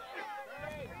play.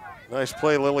 Nice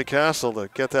play, Lily Castle, to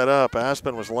get that up.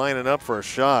 Aspen was lining up for a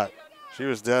shot. She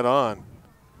was dead on.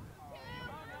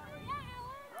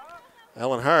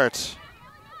 Ellen Hart.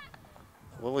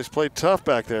 Lily's played tough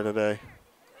back there today,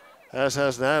 as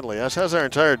has Natalie, as has our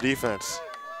entire defense.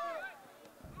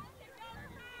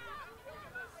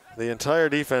 The entire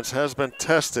defense has been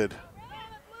tested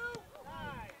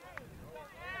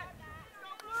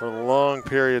for long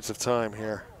periods of time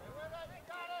here.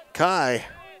 Kai,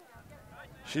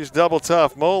 she's double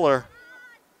tough. Moeller,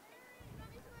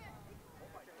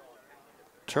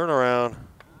 turnaround.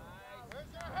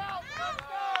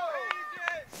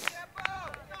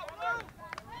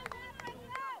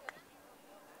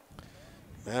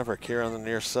 Maverick here on the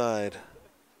near side,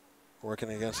 working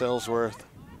against Ellsworth.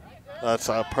 That's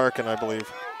Parkin, I believe.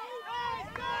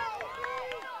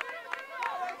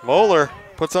 Moeller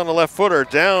puts on the left footer,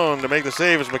 down to make the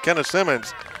save is McKenna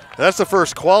Simmons. That's the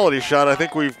first quality shot I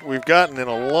think we've gotten in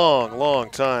a long, long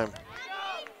time.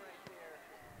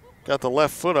 Got the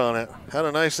left foot on it. Had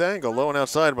a nice angle, low and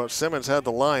outside, but Simmons had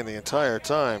the line the entire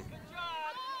time.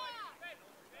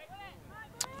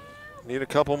 Need a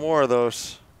couple more of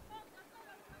those.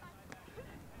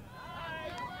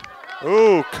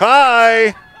 Ooh,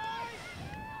 Kai.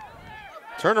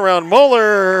 Turnaround,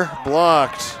 Moeller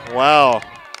blocked. Wow.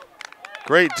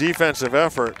 Great defensive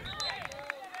effort.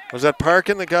 Was that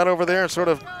Parkin that got over there and sort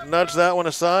of nudged that one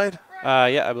aside?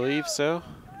 Yeah, I believe so.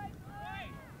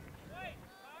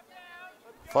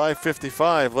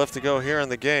 5:55 left to go here in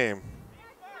the game.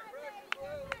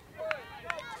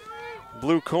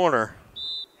 Blue corner.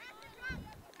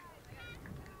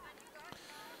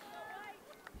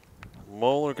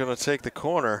 Moeller going to take the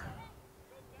corner.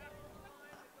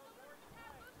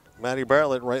 Maddie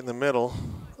Bartlett right in the middle.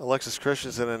 Alexis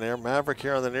Christensen in there. Maverick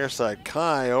here on the near side.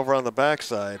 Kai over on the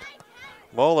backside.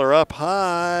 Moeller up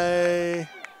high.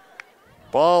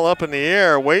 Ball up in the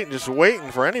air, just waiting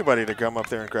for anybody to come up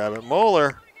there and grab it.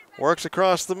 Moeller works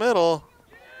across the middle.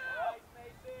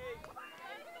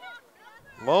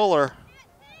 Moeller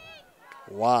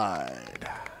wide.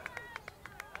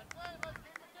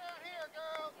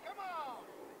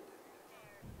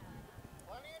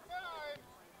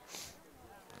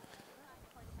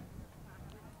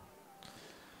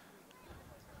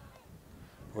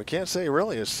 We can't say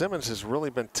really, as Simmons has really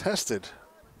been tested,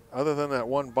 other than that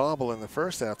one bobble in the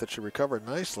first half that she recovered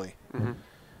nicely. Mm-hmm.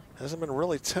 Hasn't been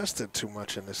really tested too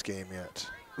much in this game yet.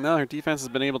 No, her defense has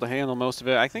been able to handle most of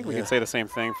it. I think we can say the same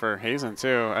thing for Hazen,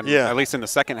 too. And yeah. At least in the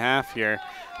second half here,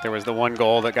 there was the one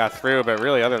goal that got through, but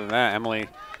really other than that, Emily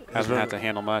hasn't had to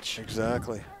handle much.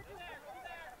 Exactly.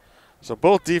 So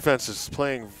both defenses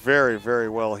playing very, very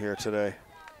well here today.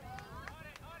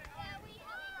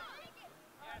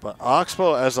 But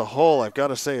Oxbow as a whole, I've got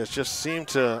to say, has just seemed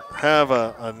to have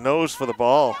a nose for the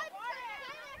ball.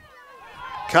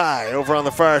 Kai over on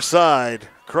the far side.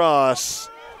 Cross.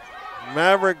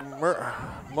 Maverick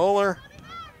Moeller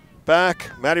back.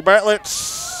 Maddie Bartlett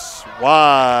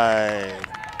wide.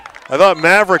 I thought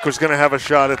Maverick was going to have a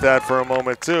shot at that for a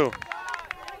moment too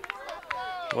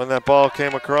when that ball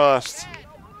came across.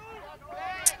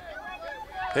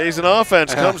 Hazen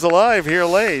offense comes alive here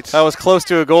late. That was close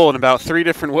to a goal in about 3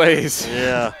 different ways.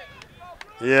 Yeah.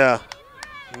 Yeah.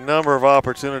 Number of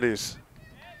opportunities.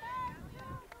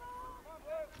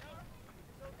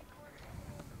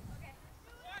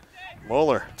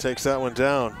 Moeller takes that one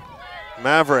down.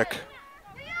 Maverick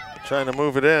trying to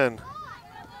move it in.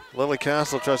 Lily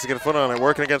Castle tries to get a foot on it,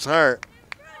 working against Hart.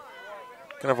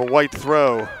 Kind of a white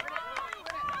throw.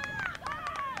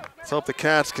 Let's hope the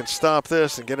Cats can stop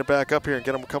this and get it back up here and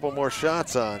get them a couple more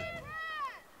shots on.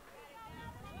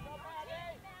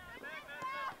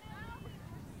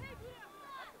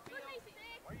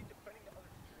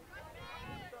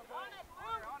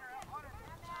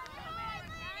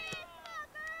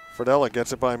 Fredella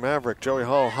gets it by Maverick. Joey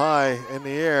Hall high in the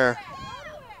air.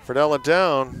 Fredella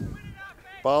down.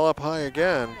 Ball up high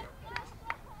again.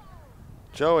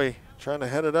 Joey trying to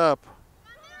head it up.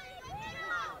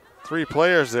 3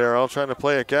 players there all trying to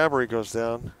play it. Gabbery goes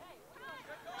down.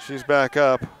 She's back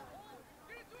up.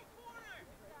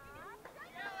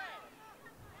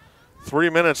 3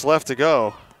 minutes left to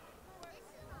go.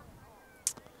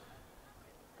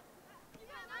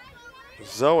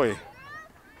 Zoe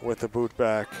with the boot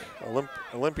back.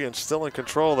 Olympians still in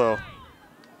control though.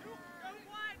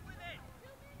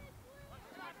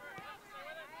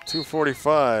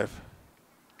 2:45.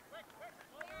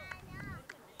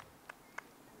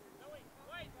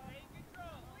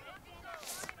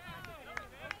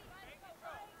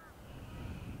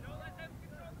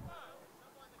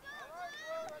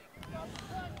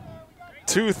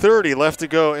 .230 left to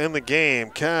go in the game.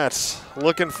 Cats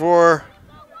looking for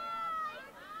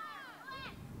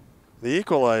the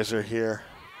equalizer here.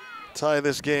 Tie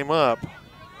this game up.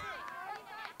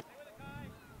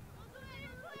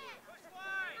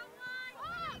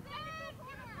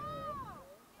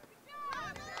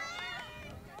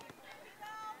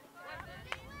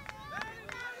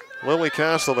 Lily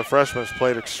Castle, the freshman, has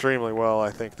played extremely well, I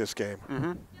think, this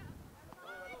game.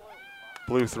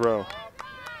 Blue throw.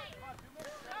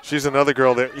 She's another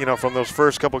girl that, you know, from those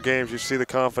first couple games, you see the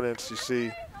confidence, you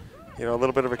see, you know, a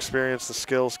little bit of experience, the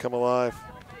skills come alive.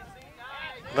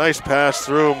 Nice pass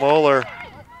through, Moeller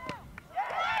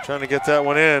trying to get that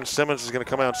one in. Simmons is going to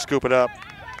come out and scoop it up.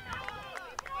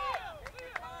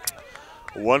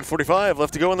 1:45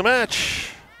 left to go in the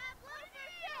match.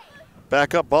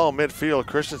 Back up ball midfield,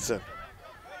 Christensen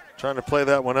trying to play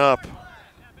that one up.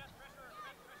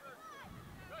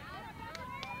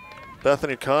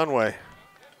 Bethany Conway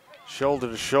shoulder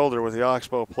to shoulder with the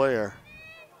Oxbow player.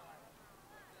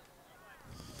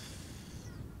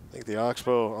 I think the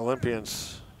Oxbow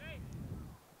Olympians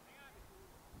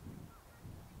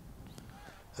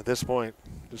at this point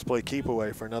just play keep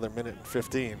away for another minute and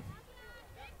 15.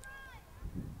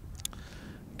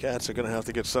 Cats are going to have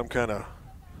to get some kind of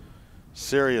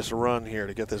serious run here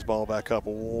to get this ball back up.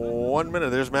 1 minute.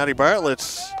 There's Maddie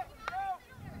Bartlett's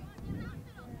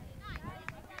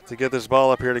to get this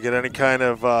ball up here to get any kind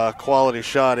of quality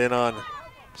shot in on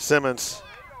Simmons.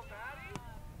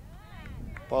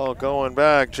 Ball going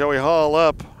back. Joey Hall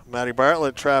up. Maddie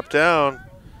Bartlett trapped down.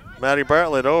 Maddie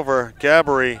Bartlett over.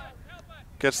 Gabbery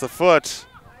gets the foot.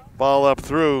 Ball up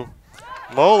through.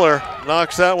 Moeller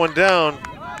knocks that one down.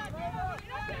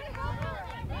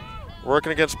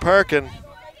 Working against Parkin.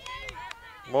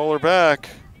 Moeller back.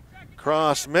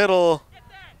 Cross middle.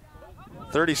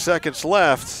 30 seconds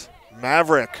left.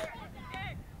 Maverick.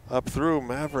 Up through.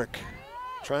 Maverick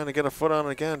trying to get a foot on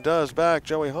it again. Does back.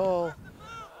 Joey Hall.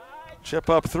 Chip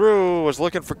up through. Was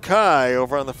looking for Kai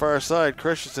over on the far side.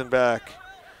 Christensen back.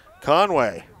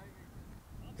 Conway.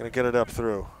 Going to get it up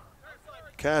through.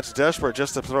 Cats desperate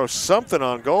just to throw something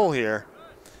on goal here.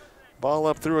 Ball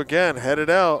up through again.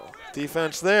 Headed out.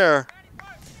 Defense there.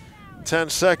 10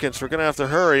 seconds. We're going to have to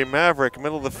hurry. Maverick,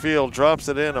 middle of the field, drops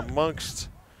it in amongst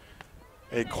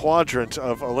a quadrant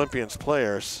of Olympians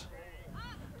players.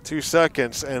 2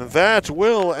 seconds, and that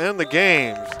will end the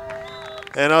game.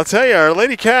 And I'll tell you, our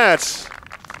Lady Cats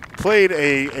played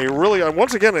a really,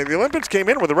 once again, the Olympians came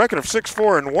in with a record of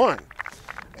 6-4-1.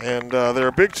 And they're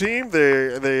a big team.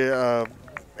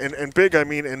 And big, I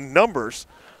mean, in numbers.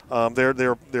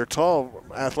 They're tall,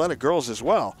 athletic girls as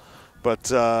well. But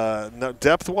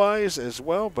depth-wise as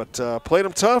well, but played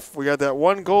them tough. We got that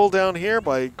one goal down here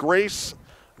by Grace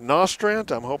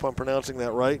Nostrand. I hope I'm pronouncing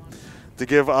that right, to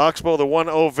give Oxbow the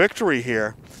 1-0 victory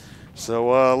here.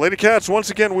 So, Lady Cats, once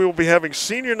again, we will be having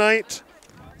senior night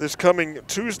this coming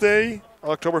Tuesday,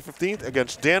 October 15th,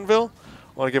 against Danville.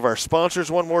 I want to give our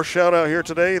sponsors one more shout-out here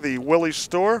today, the Willie's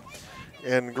Store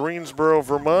and Greensboro,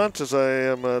 Vermont, as I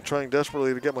am trying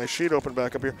desperately to get my sheet open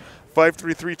back up here.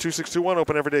 533-2621,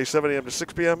 open every day, 7 a.m. to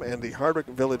 6 p.m. And the Hardwick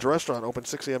Village Restaurant, open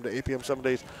 6 a.m. to 8 p.m. 7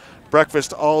 days.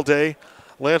 Breakfast all day.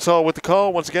 Lance Hall with the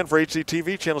call, once again, for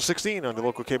HCTV, Channel 16 on the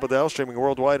local cable dial, streaming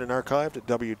worldwide and archived at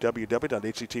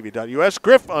www.hctv.us.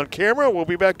 Griff on camera. We'll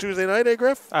be back Tuesday night, eh,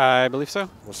 Griff? I believe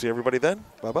so. We'll see everybody then.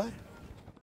 Bye-bye.